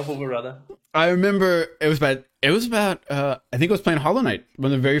like, Itself over rather. I remember it was about I think I was playing Hollow Knight,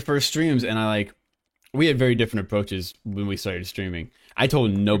 one of the very first streams, and we had very different approaches when we started streaming. I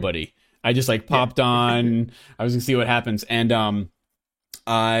told nobody. I just like Yeah. popped on. I was gonna see what happens, and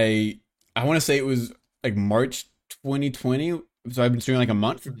I I want to say it was like March 2020. So I've been streaming like a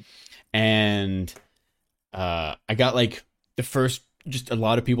month, and I got like the first just a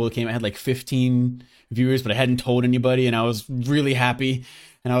lot of people that came. I had like 15 viewers, but I hadn't told anybody, and I was really happy.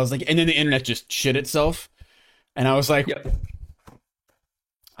 And I was like, and then the internet just shit itself, and I was like, Yep.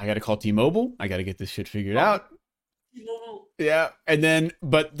 I got to call T-Mobile. I got to get this shit figured Oh, out. Yeah, and then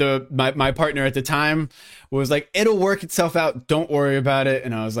but my partner at the time was like, "It'll work itself out. Don't worry about it."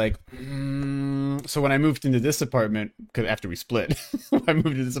 And I was like, So when I moved into this apartment, because after we split, when I moved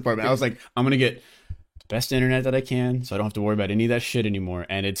into this apartment, I was like, "I'm gonna get the best internet that I can, so I don't have to worry about any of that shit anymore."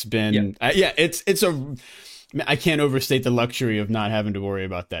 And it's been, yeah, it's a. I can't overstate the luxury of not having to worry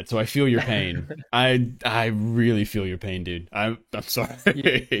about that. So I feel your pain. I really feel your pain, dude. I'm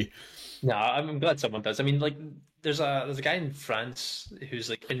sorry. No, I'm glad someone does. I mean, like, there's a guy in France who's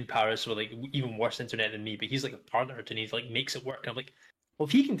like in Paris with like even worse internet than me, but he's like a partner and he like makes it work. And I'm like, well,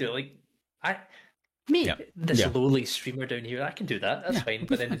 if he can do it, like, I, me, Yeah, this yeah, lowly streamer down here, I can do that. That's yeah. fine.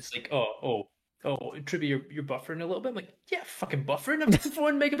 But then it's like, oh, Troupy, you're buffering a little bit. I'm like, yeah, fucking buffering. I'm doing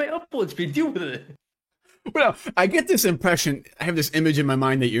 4 MB upload speed. Deal with it. Well, I get this impression. I have this image in my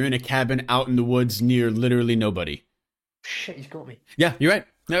mind that you're in a cabin out in the woods near literally nobody. Shit, he's got me. Yeah, you're right.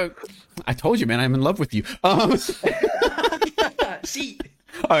 No, I told you, man. I'm in love with you. See,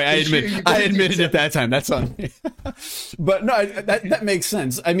 All right, You I did admitted it. at that time. That's on me. But no, that makes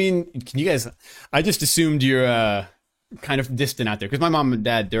sense. I mean, can you guys? I just assumed you're kind of distant out there because my mom and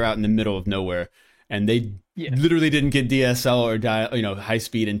dad they're out in the middle of nowhere, and they Yeah. literally didn't get DSL or high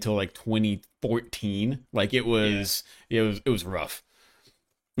speed until like 2014. Like it was rough,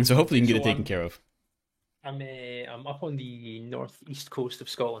 and so hopefully you can get it So taken care of. I'm up on the northeast coast of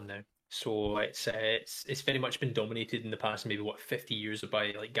Scotland now, so it's very much been dominated in the past maybe 50 years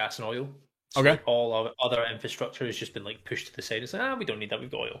by like gas and oil. So Okay. like all our other infrastructure has just been like pushed to the side. It's like we don't need that. We've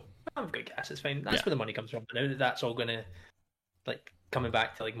got oil. We've got gas. It's fine. That's Yeah. where the money comes from. But now that that's all gonna like coming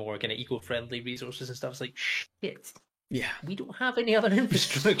back to like more kind of eco-friendly resources and stuff, it's like shit. Yeah. We don't have any other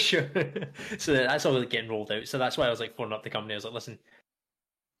infrastructure, so that's all getting rolled out. So that's why I was like phoning up the company. I was like, listen.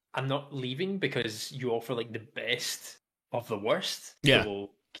 I'm not leaving because you offer like the best of the worst. Yeah. So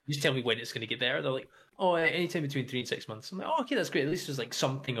can you just tell me when it's going to get there? They're like, oh, anytime between 3 and 6 months. I'm like, oh, okay, that's great. At least there's like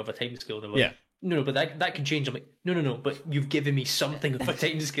something of a time scale. They're like, Yeah. no, but that can change. I'm like, no, but you've given me something of a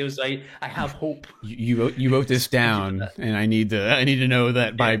time scale, so I have hope. You wrote this down, and I need to know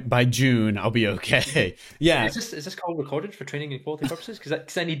that by June I'll be okay. Yeah. Is this call recorded for training and quality purposes?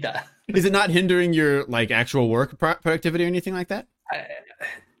 Because I need that. Is it not hindering your like actual work productivity or anything like that? I,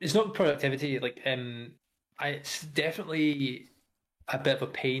 it's not productivity. Like, it's definitely a bit of a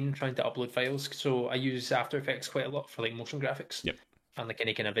pain trying to upload files. So I use After Effects quite a lot for like motion graphics. Yep. And like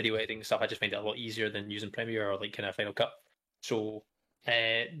any kind of video editing stuff. I just find it a lot easier than using Premiere or like kind of Final Cut. So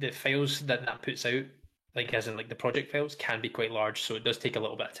the files that puts out, like as in like the project files, can be quite large. So it does take a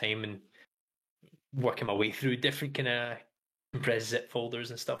little bit of time and working my way through different kind of compressed zip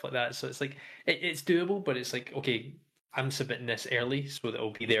folders and stuff like that. So it's like it's doable, but it's like okay, I'm submitting this early so that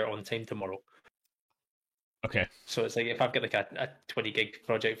it'll be there on time tomorrow. Okay. So it's like if I've got like a 20 gig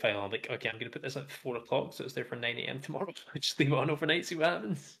project file, I'm like, okay, I'm gonna put this at 4 o'clock, so it's there for 9 a.m. tomorrow. I just leave it on overnight, see what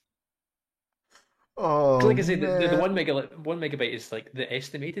happens. 'Cause Oh like I say, the man. 1 megabyte is like the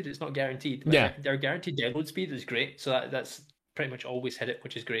estimated. It's not guaranteed. Like Yeah. our guaranteed download speed is great, so that's pretty much always hit it,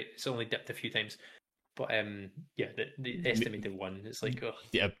 which is great. It's only dipped a few times, but yeah, the estimated one is like, oh,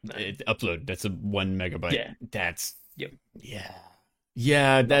 Yeah, nah. upload. That's a 1 megabyte. Yeah, That's yep, yeah,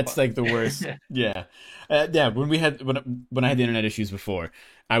 yeah. not That's fun. like the worst. Yeah, yeah. When I had the internet issues before,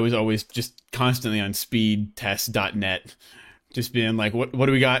 I was always just constantly on speedtest.net, just being like, what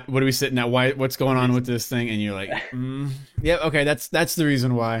do we got? What are we sitting at? What's going on with this thing? And you're like, yeah, okay, that's the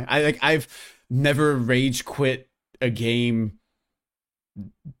reason why. I've never rage quit a game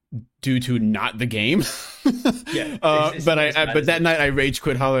due to not the game. Yeah, But that night I rage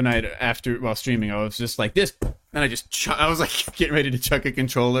quit Hollow Knight after while streaming. I was just like this, and I was like getting ready to chuck a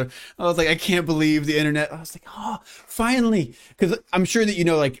controller. I was like, I can't believe the internet. I was like, oh, finally, because I'm sure that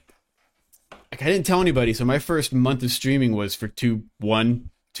like I didn't tell anybody. So my first month of streaming was for two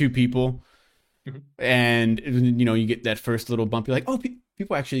people, Mhm. and you get that first little bump. You're like, oh,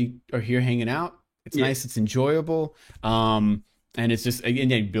 people actually are here hanging out. It's Yeah, nice. It's enjoyable. And it's just again,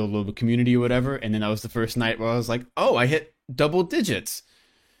 yeah, you build a little community or whatever. And then that was the first night where I was like, oh, I hit double digits.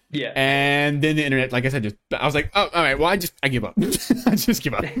 yeah. And then the internet, like I said, I was like, oh, all right, well, I give up. I just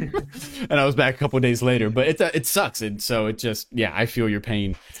give up. And I was back a couple of days later, but it sucks. And so it just, yeah, I feel your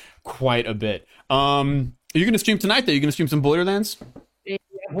pain quite a bit. Are you gonna stream tonight? Though, you gonna stream some Borderlands? Yeah,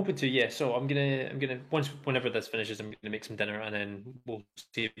 I'm hoping to, yeah. So I'm gonna whenever this finishes, I'm gonna make some dinner and then we'll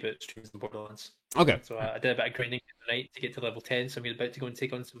see about streams and Borderlands. Okay. So I did a bit of grinding tonight to get to level 10, so I'm about to go and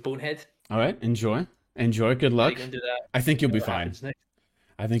take on some Bonehead. All right. Enjoy. Good I luck. go and do that. I think you'll be What fine. happens next?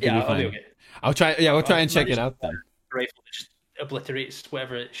 I think you'll Yeah, be I'll be fine. okay. I'll try. Yeah, we'll try I've and check it managed out a then. rifle that just obliterates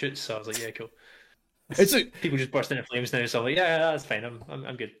whatever it shoots. So I was like, yeah, cool. It's a. People just burst into flames now, so I'm like, yeah, that's fine.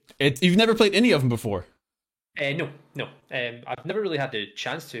 I'm good. You've never played any of them before. No, no. I've never really had the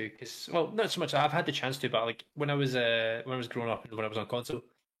chance to, because well, not so much. I've had the chance to, but like when I was growing up and when I was on console,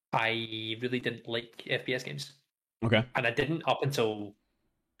 I really didn't like FPS games, Okay. and I didn't up until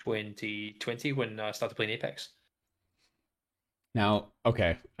 2020 when I started playing Apex. Now,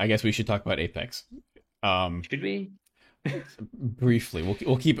 okay. I guess we should talk about Apex. Should we? Briefly,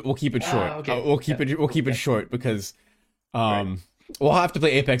 we'll keep it short. Okay. We'll keep it Okay. short because Right. we'll have to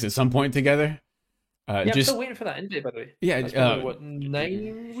play Apex at some point together. Yeah, I'm Just still waiting for that invite, by the way. yeah. That's been what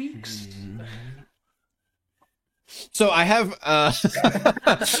 9 weeks? So I have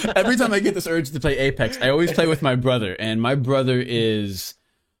every time I get this urge to play Apex, I always play with my brother, and my brother is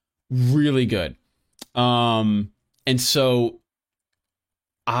really good. And so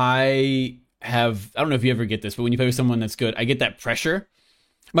I don't know if you ever get this, but when you play with someone that's good, I get that pressure.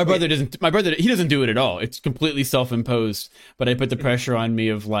 My brother, he doesn't do it at all. It's completely self-imposed, but I put the pressure on me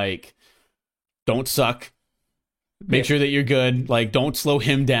of like, don't suck. Make Yeah. sure that you're good. Like, don't slow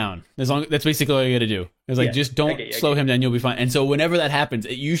him down. That's basically all you got to do. It's like, Yeah, just I don't get you, I slow get him down. You'll be fine. And so whenever that happens,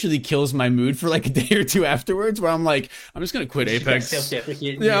 it usually kills my mood for like a day or two afterwards, where I'm like, I'm just gonna quit you. Apex.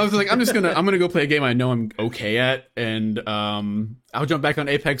 Self-deprecating. Yeah, I was like, I'm gonna go play a game I know I'm okay at, and I'll jump back on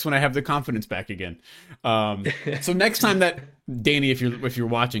Apex when I have the confidence back again. So next time that Danny, if you're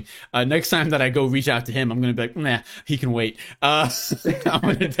watching, next time that I go reach out to him, I'm gonna be like, nah, he can wait. I'm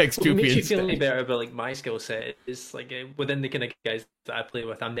gonna text What makes Troupy you feel any instead. better about like my skill set is like within the kind of guys that I play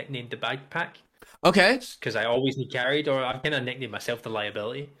with, I'm nicknamed the Bagpack Okay, because I always need carried, or I kind of nicknamed myself the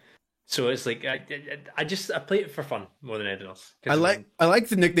Liability. So it's like I play it for fun more than anything else. I like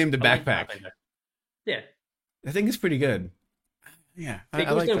the nickname the I like backpack. Pathfinder. Yeah, I think it's pretty good. Yeah, it I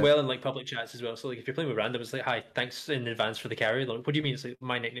goes like down that. well in like public chats as well. So like if you're playing with random, it's like, hi, thanks in advance for the carry. Like, what do you mean? It's like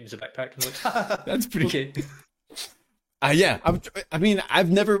my nickname's the Backpack. I'm like, That's pretty. okay. Yeah, I mean, I've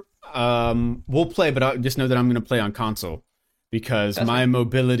never. We'll play, but I just know that I'm going to play on console because That's my fine.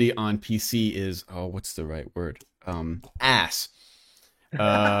 mobility on PC is what's the right word? Ass.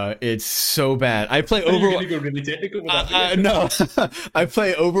 It's so bad. I play You're Overwatch. gonna go really technical with that. No, I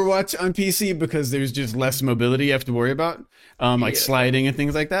play Overwatch on PC because there's just less mobility you have to worry about, like Yeah. sliding and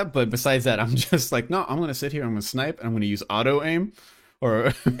things like that. But besides that, I'm just like, no, I'm gonna sit here, I'm gonna snipe, and I'm gonna use auto aim,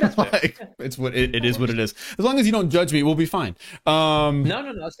 or That's fair. like it's what it is. What it is. As long as you don't judge me, we'll be fine. No,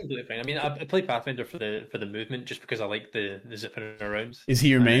 that's completely fine. I mean, I play Pathfinder for the movement just because I like the zipping around. Is he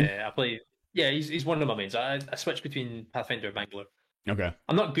your main? I play. Yeah, he's one of my mains. I switch between Pathfinder and Bangalore. Okay.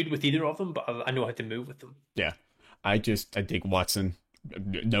 I'm not good with either of them, but I know how to move with them. Yeah. I take Watson.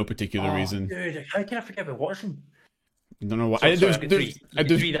 No particular reason. Dude, how can I forget about Watson? Don't know why. So, sorry, I've got three.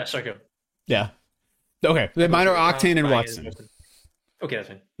 There's- Three that circle. yeah. Okay. Mine are Octane and Bang, Watson. Okay, that's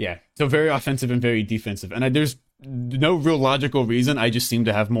fine. Yeah, so very offensive and very defensive, and there's no real logical reason. I just seem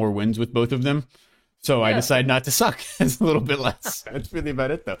to have more wins with both of them, so I decide not to suck. It's a little bit less. That's really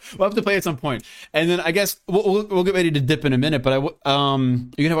about it, though. We'll have to play at some point, and then I guess we'll get ready to dip in a minute. But you're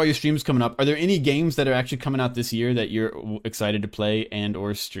gonna have all your streams coming up. Are there any games that are actually coming out this year that you're excited to play and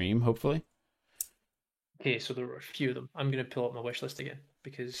or stream? Hopefully. Okay, so there were a few of them. I'm gonna pull up my wish list again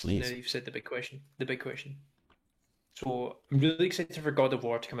because now you've said the big question. The big question. So I'm really excited for God of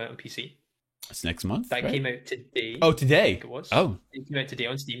War to come out on PC. It's next month. That came out today. Oh, today. I think it was. Oh, it came out today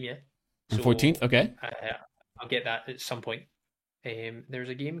on Steam. Yeah. So, 14th. Okay. I'll get that at some point. There's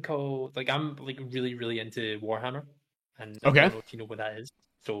a game called I'm really really into Warhammer, and I don't know if you know what that is.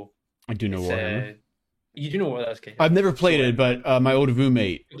 So I do know Warhammer. You do know what that is? Okay. I've never played it, but my old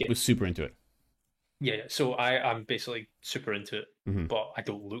roommate was super into it. Yeah, so I'm basically super into it, but I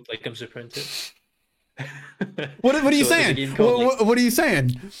don't look like I'm super into it. What are you saying? What are you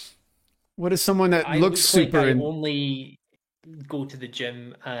saying? What is someone that looks super? I only go to the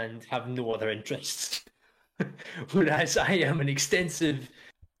gym and have no other interests, whereas I am an extensive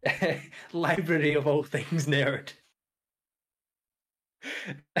library of all things nerd.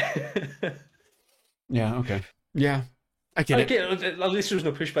 Yeah. Okay. Yeah. I get it. At least there's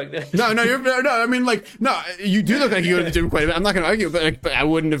no pushback there. No. I mean, you do look like you go to the gym quite a bit. I'm not going to argue, but I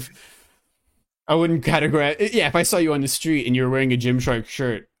wouldn't categorize. Yeah, if I saw you on the street and you were wearing a Gymshark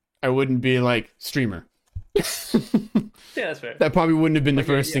shirt, I wouldn't be like streamer. Yeah, that's fair. That probably wouldn't have been the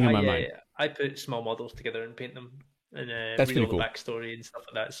first thing in my mind. Yeah. I put small models together and paint them, and that's read pretty all cool. the backstory and stuff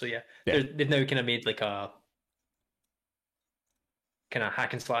like that. So they've now kind of made like a kind of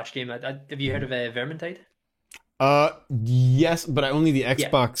hack and slash game. Have you heard of Vermintide? Yes, but only the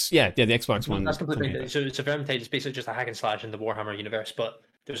Xbox. Yeah, the Xbox one. That's completely. So Vermintide is basically just a hack and slash in the Warhammer universe, but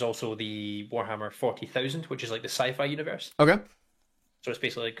there's also the Warhammer 40,000, which is like the sci-fi universe. Okay. So it's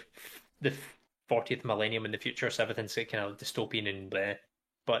basically like the 40th millennium in the future, so everything's like kind of dystopian and blah.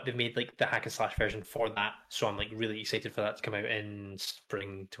 But they've made like the hack and slash version for that, so I'm like really excited for that to come out in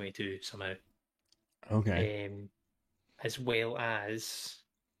spring 22 somehow. Okay. As well as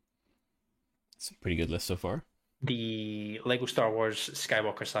it's a pretty good list so far. The Lego Star Wars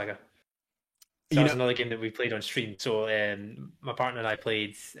Skywalker Saga. So that was another game that we played on stream. So my partner and I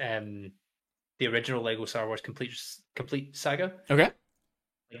played the original Lego Star Wars complete saga. Okay.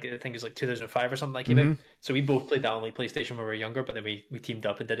 I think it was like 2005 or something that came out. So we both played that on like PlayStation when we were younger, but then we teamed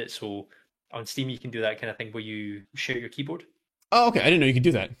up and did it. So on Steam you can do that kind of thing where you share your keyboard. Oh, okay. I didn't know you could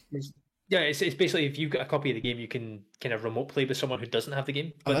do that. Yeah, it's basically if you've got a copy of the game, you can kind of remote play with someone who doesn't have the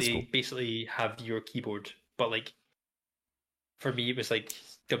game, but they cool. Basically have your keyboard. But like for me, it was like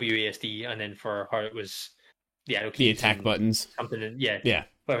WASD, and then for her it was the arrow keys, the attack buttons, something.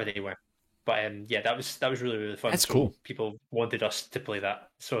 Whatever they were. But that was really really fun. That's cool. People wanted us to play that,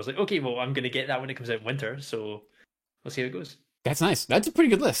 so I was like, okay, well, I'm gonna get that when it comes out in winter. So we'll see how it goes. That's nice. That's a pretty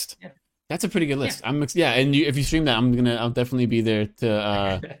good list. Yeah. That's a pretty good list. Yeah. And if you stream that, I'll definitely be there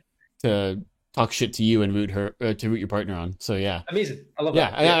to to talk shit to you and root your partner on. So yeah. Amazing. I love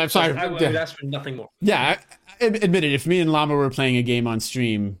that. Yeah. I'm sorry. I would ask for nothing more. Yeah. Admit it. If me and Llama were playing a game on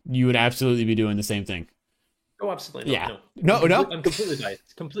stream, you would absolutely be doing the same thing. Oh, absolutely. Yeah. No. I'm completely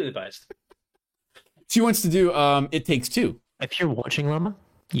biased. Completely biased. She wants to do It Takes Two. If you're watching, Llama,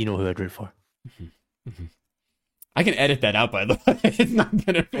 you know who I'd root for. I can edit that out, by the way. It's not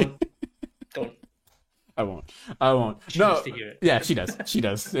gonna be. Don't. I won't. She needs to hear it. Yeah, she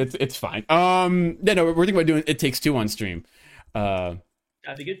does. It's fine. We're thinking about doing It Takes Two on stream. That'd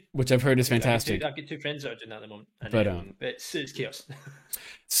be good. Which I've heard is fantastic. I've got two friends that are doing that at the moment, and it's chaos.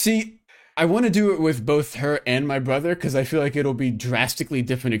 See, I want to do it with both her and my brother because I feel like it'll be drastically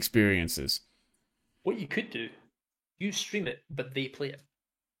different experiences. What you could do, you stream it, but they play it.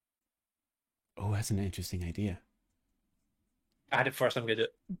 Oh, that's an interesting idea. I had it first. I'm gonna do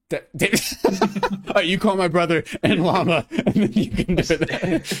it. You call my brother and Llama, and then you can do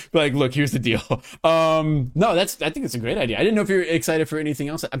it. Like, look, here's the deal. No, I think it's a great idea. I didn't know if you were excited for anything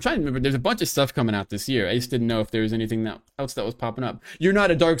else. I'm trying to remember. There's a bunch of stuff coming out this year. I just didn't know if there was anything else that was popping up. You're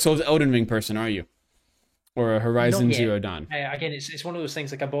not a Dark Souls Elden Ring person, are you? Or a Horizon Zero Dawn? Again, it's one of those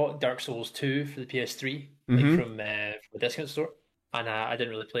things. Like I bought Dark Souls 2 for the PS3, from a discount store, and I didn't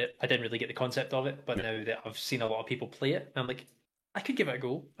really play it. I didn't really get the concept of it. But now that I've seen a lot of people play it, I'm like, I could give it a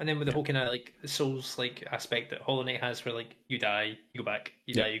go. And then with the whole kind of like Souls like aspect that Hollow Knight has, where like you die, you go back,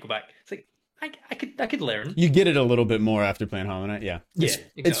 you die, you go back. It's like I could learn. You get it a little bit more after playing Hollow Knight, yeah.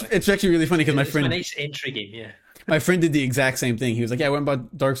 Exactly. It's actually really funny because my friend. It's a nice entry game, yeah. My friend did the exact same thing. He was like, yeah, I went and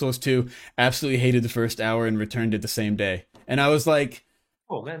bought Dark Souls 2, absolutely hated the first hour and returned it the same day. And I was like,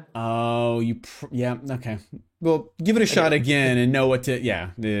 Oh man. Oh, yeah, okay. Well, give it a shot again and know what to.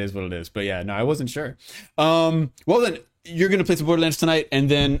 Yeah, it is what it is. But yeah, no, I wasn't sure. Well then, you're gonna play some Borderlands tonight, and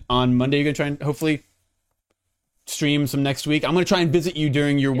then on Monday you're gonna try and hopefully stream some next week. I'm gonna try and visit you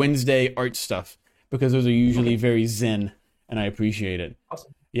during your Wednesday art stuff because those are usually very zen, and I appreciate it.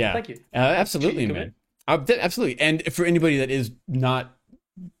 Awesome. Yeah, Thank you. Absolutely, man. Absolutely. And for anybody that is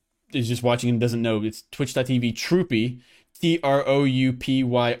just watching and doesn't know, it's twitch.tv Troupy, TROUPY_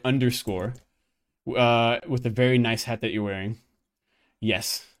 with a very nice hat that you're wearing.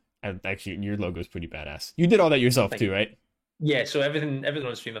 Yes. Actually, your logo is pretty badass. You did all that yourself too, right? Yeah, so everything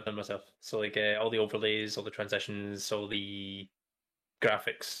on stream I've done myself. So like all the overlays, all the transitions, all the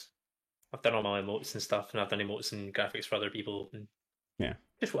graphics. I've done all my emotes and stuff, and I've done emotes and graphics for other people. And yeah.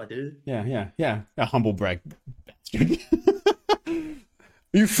 Just what I do. Yeah. A humble brag bastard.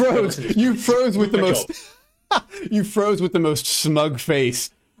 You froze with the most you froze with the most smug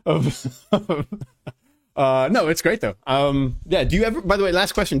face of no, it's great though. Yeah, do you ever, by the way,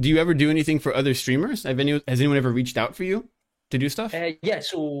 last question, do you ever do anything for other streamers? Has anyone ever reached out for you to do stuff? Yeah,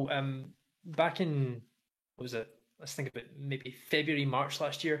 so back in, what was it? Let's think about maybe February, March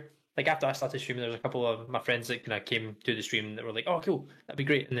last year. Like after I started streaming, there was a couple of my friends that kind of came to the stream that were like, "Oh, cool, that'd be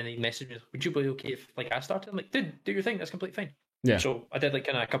great." And then they messaged me, "Would you be okay if like I started?" I'm like, "Dude, do your thing. That's completely fine." Yeah. So I did like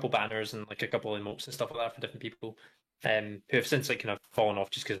kind of a couple banners and like a couple of emotes and stuff like that for different people, who have since like kind of fallen off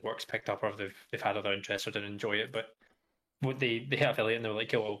just because work's picked up or they've had other interests or didn't enjoy it. But what they hit affiliate and they were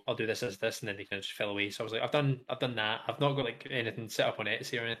like, "Oh, well, I'll do this as this," and then they kind of just fell away. So I was like, I've done that. I've not got like anything set up on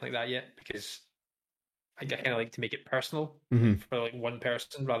Etsy or anything like that yet because I kind of like to make it personal for like one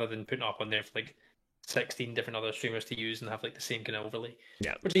person rather than putting it up on there for like 16 different other streamers to use and have like the same kind of overlay.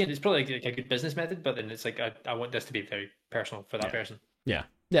 Yeah. Which again, it's probably like a good business method, but then it's like I want this to be very personal for that person. Yeah.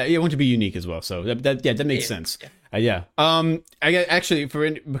 You want to be unique as well. So that makes sense. Yeah. I actually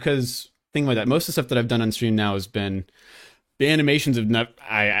because think about that. Most of the stuff that I've done on stream now has been the animations of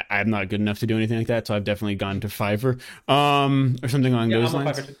I'm not good enough to do anything like that, so I've definitely gone to Fiverr or something along those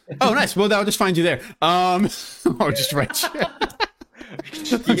lines. Oh, nice. Well, I'll just find you there. Or just write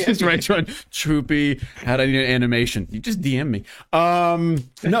just write you on Troupy. How do I need an animation? You just DM me.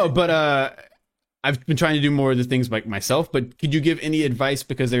 No, but I've been trying to do more of the things like myself, but could you give any advice?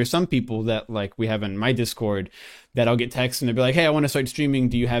 Because there are some people that like we have in my Discord that I'll get texts and they'll be like, "Hey, I want to start streaming.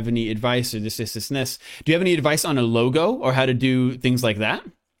 Do you have any advice or this, and this? Do you have any advice on a logo or how to do things like that?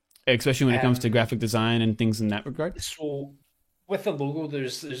 Especially when it comes to graphic design and things in that regard?" So with the logo,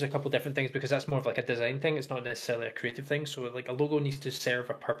 there's a couple different things because that's more of like a design thing. It's not necessarily a creative thing. So like a logo needs to serve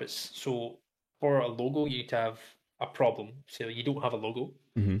a purpose. So for a logo, you need to have a problem. So you don't have a logo.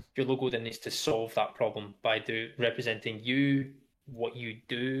 Your logo then needs to solve that problem by representing you, what you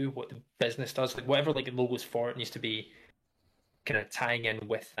do, what the business does, like whatever like the logo's for. It needs to be kind of tying in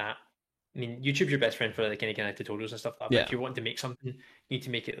with that. I mean, YouTube's your best friend for like any kind of tutorials and stuff like that. But if you want to make something, you need to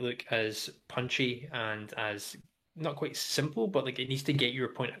make it look as punchy and as not quite simple, but like it needs to get your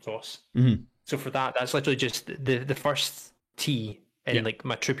point across. So for that's literally just the first T in like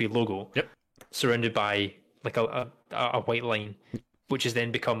my Troupy logo, surrounded by like a white line, which has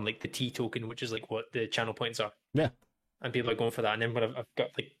then become like the T token, which is like what the channel points are. Yeah. And people are going for that. And then when I've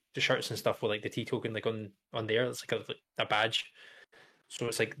got like the shirts and stuff with like the T token like on there, it's like a badge. So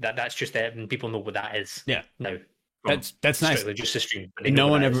it's like that's just it, and people know what that is. Yeah. Now that's nice. Just a stream. No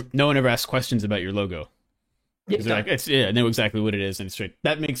one ever asks questions about your logo. Yeah, like, I know exactly what it is, and it's straight.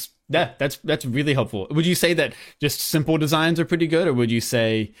 That's really helpful. Would you say that just simple designs are pretty good, or would you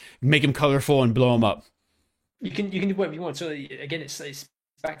say make them colorful and blow them up? You can do whatever you want. So again, it's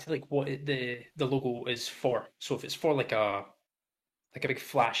back to like what the logo is for. So if it's for like a big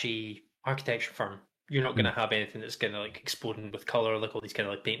flashy architecture firm, you're not going to have anything that's going to like exploding with color, like all these kind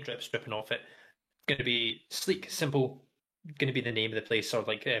of like paint drips dripping off it. It's going to be sleek, simple. Going to be the name of the place, or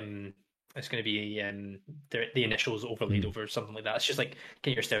like it's going to be the initials overlaid over something like that. It's just like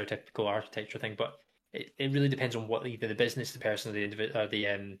kind of your stereotypical architecture thing, but it really depends on what either the business, the person, or the individual, or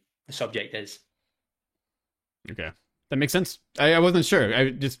the subject is. Okay, that makes sense. I wasn't sure.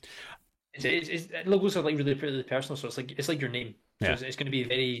 I just logos are like really, really personal, so it's like your name. So it's going to be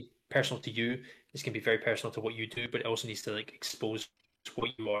very personal to you. It's going to be very personal to what you do, but it also needs to like expose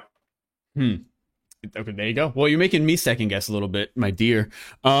what you are. Okay, there you go. Well, you're making me second guess a little bit, my dear.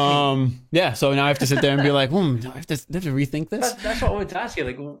 Yeah. So now I have to sit there and be like, do I have to rethink this? That's what I wanted to ask you.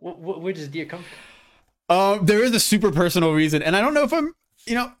 Like, where does deer come from? There is a super personal reason, and I don't know if I'm.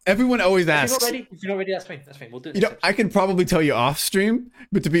 Everyone always asks. If you're not ready, that's fine. That's fine. We'll do it. I can probably tell you off stream,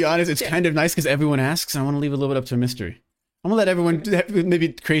 but to be honest, it's kind of nice because everyone asks, and I want to leave a little bit up to a mystery. I'm gonna let everyone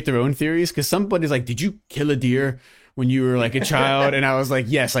maybe create their own theories because somebody's like, "Did you kill a deer when you were like a child, and I was like,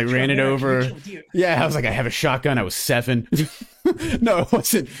 yes, I ran it over. Yeah, I was like, I have a shotgun. I was 7. No, it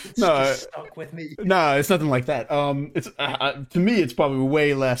wasn't. No, stuck with me. No, it's nothing like that. It's to me, it's probably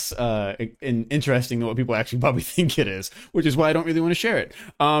way less interesting than what people actually probably think it is, which is why I don't really want to share it.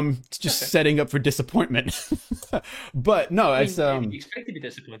 It's just setting up for disappointment. But no, it's you expect to be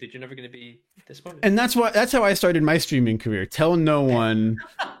disappointed. You're never going to be disappointed. And that's how I started my streaming career. Tell no one,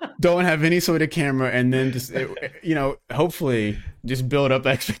 don't have any sort of camera, and then just hopefully just build up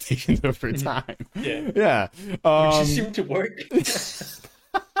expectations over time. Yeah. Which just seemed to work.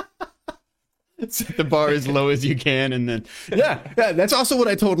 Set the bar as low as you can, and then yeah. That's also what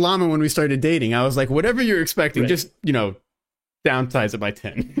I told Llama when we started dating. I was like, whatever you're expecting, just downsize it by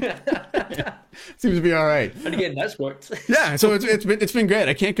 10. Seems to be all right. And again, that's worked. Yeah, so it's been great.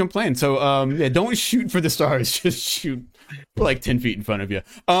 I can't complain. So don't shoot for the stars. Just shoot like 10 feet in front of you.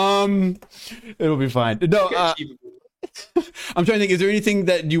 It'll be fine. No, I'm trying to think. Is there anything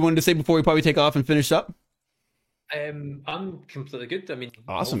that you wanted to say before we probably take off and finish up? I'm completely good. I mean,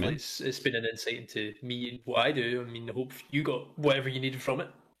 awesome, man. It's been an insight into me and what I do. I mean, I hope you got whatever you needed from it.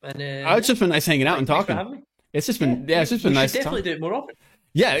 And it's just been nice hanging out and talking. It's just been it's just been nice. Definitely do it more often.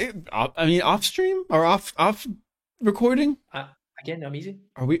 Yeah, I mean, off stream or off recording. Again, I'm easy.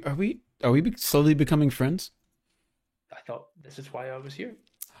 Are we slowly becoming friends? I thought this is why I was here.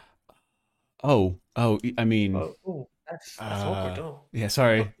 Oh, I mean. That's awkward. Oh. Yeah,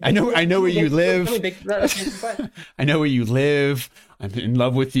 sorry. I know where you live. I know where you live. I'm in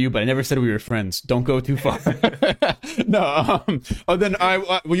love with you, but I never said we were friends. Don't go too far. No. Then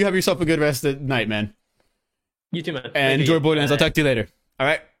will you have yourself a good rest of the night, man? You too, man. And enjoy Borderlands. I'll talk to you later. All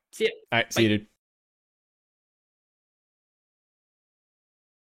right. See ya. All right. See you, dude.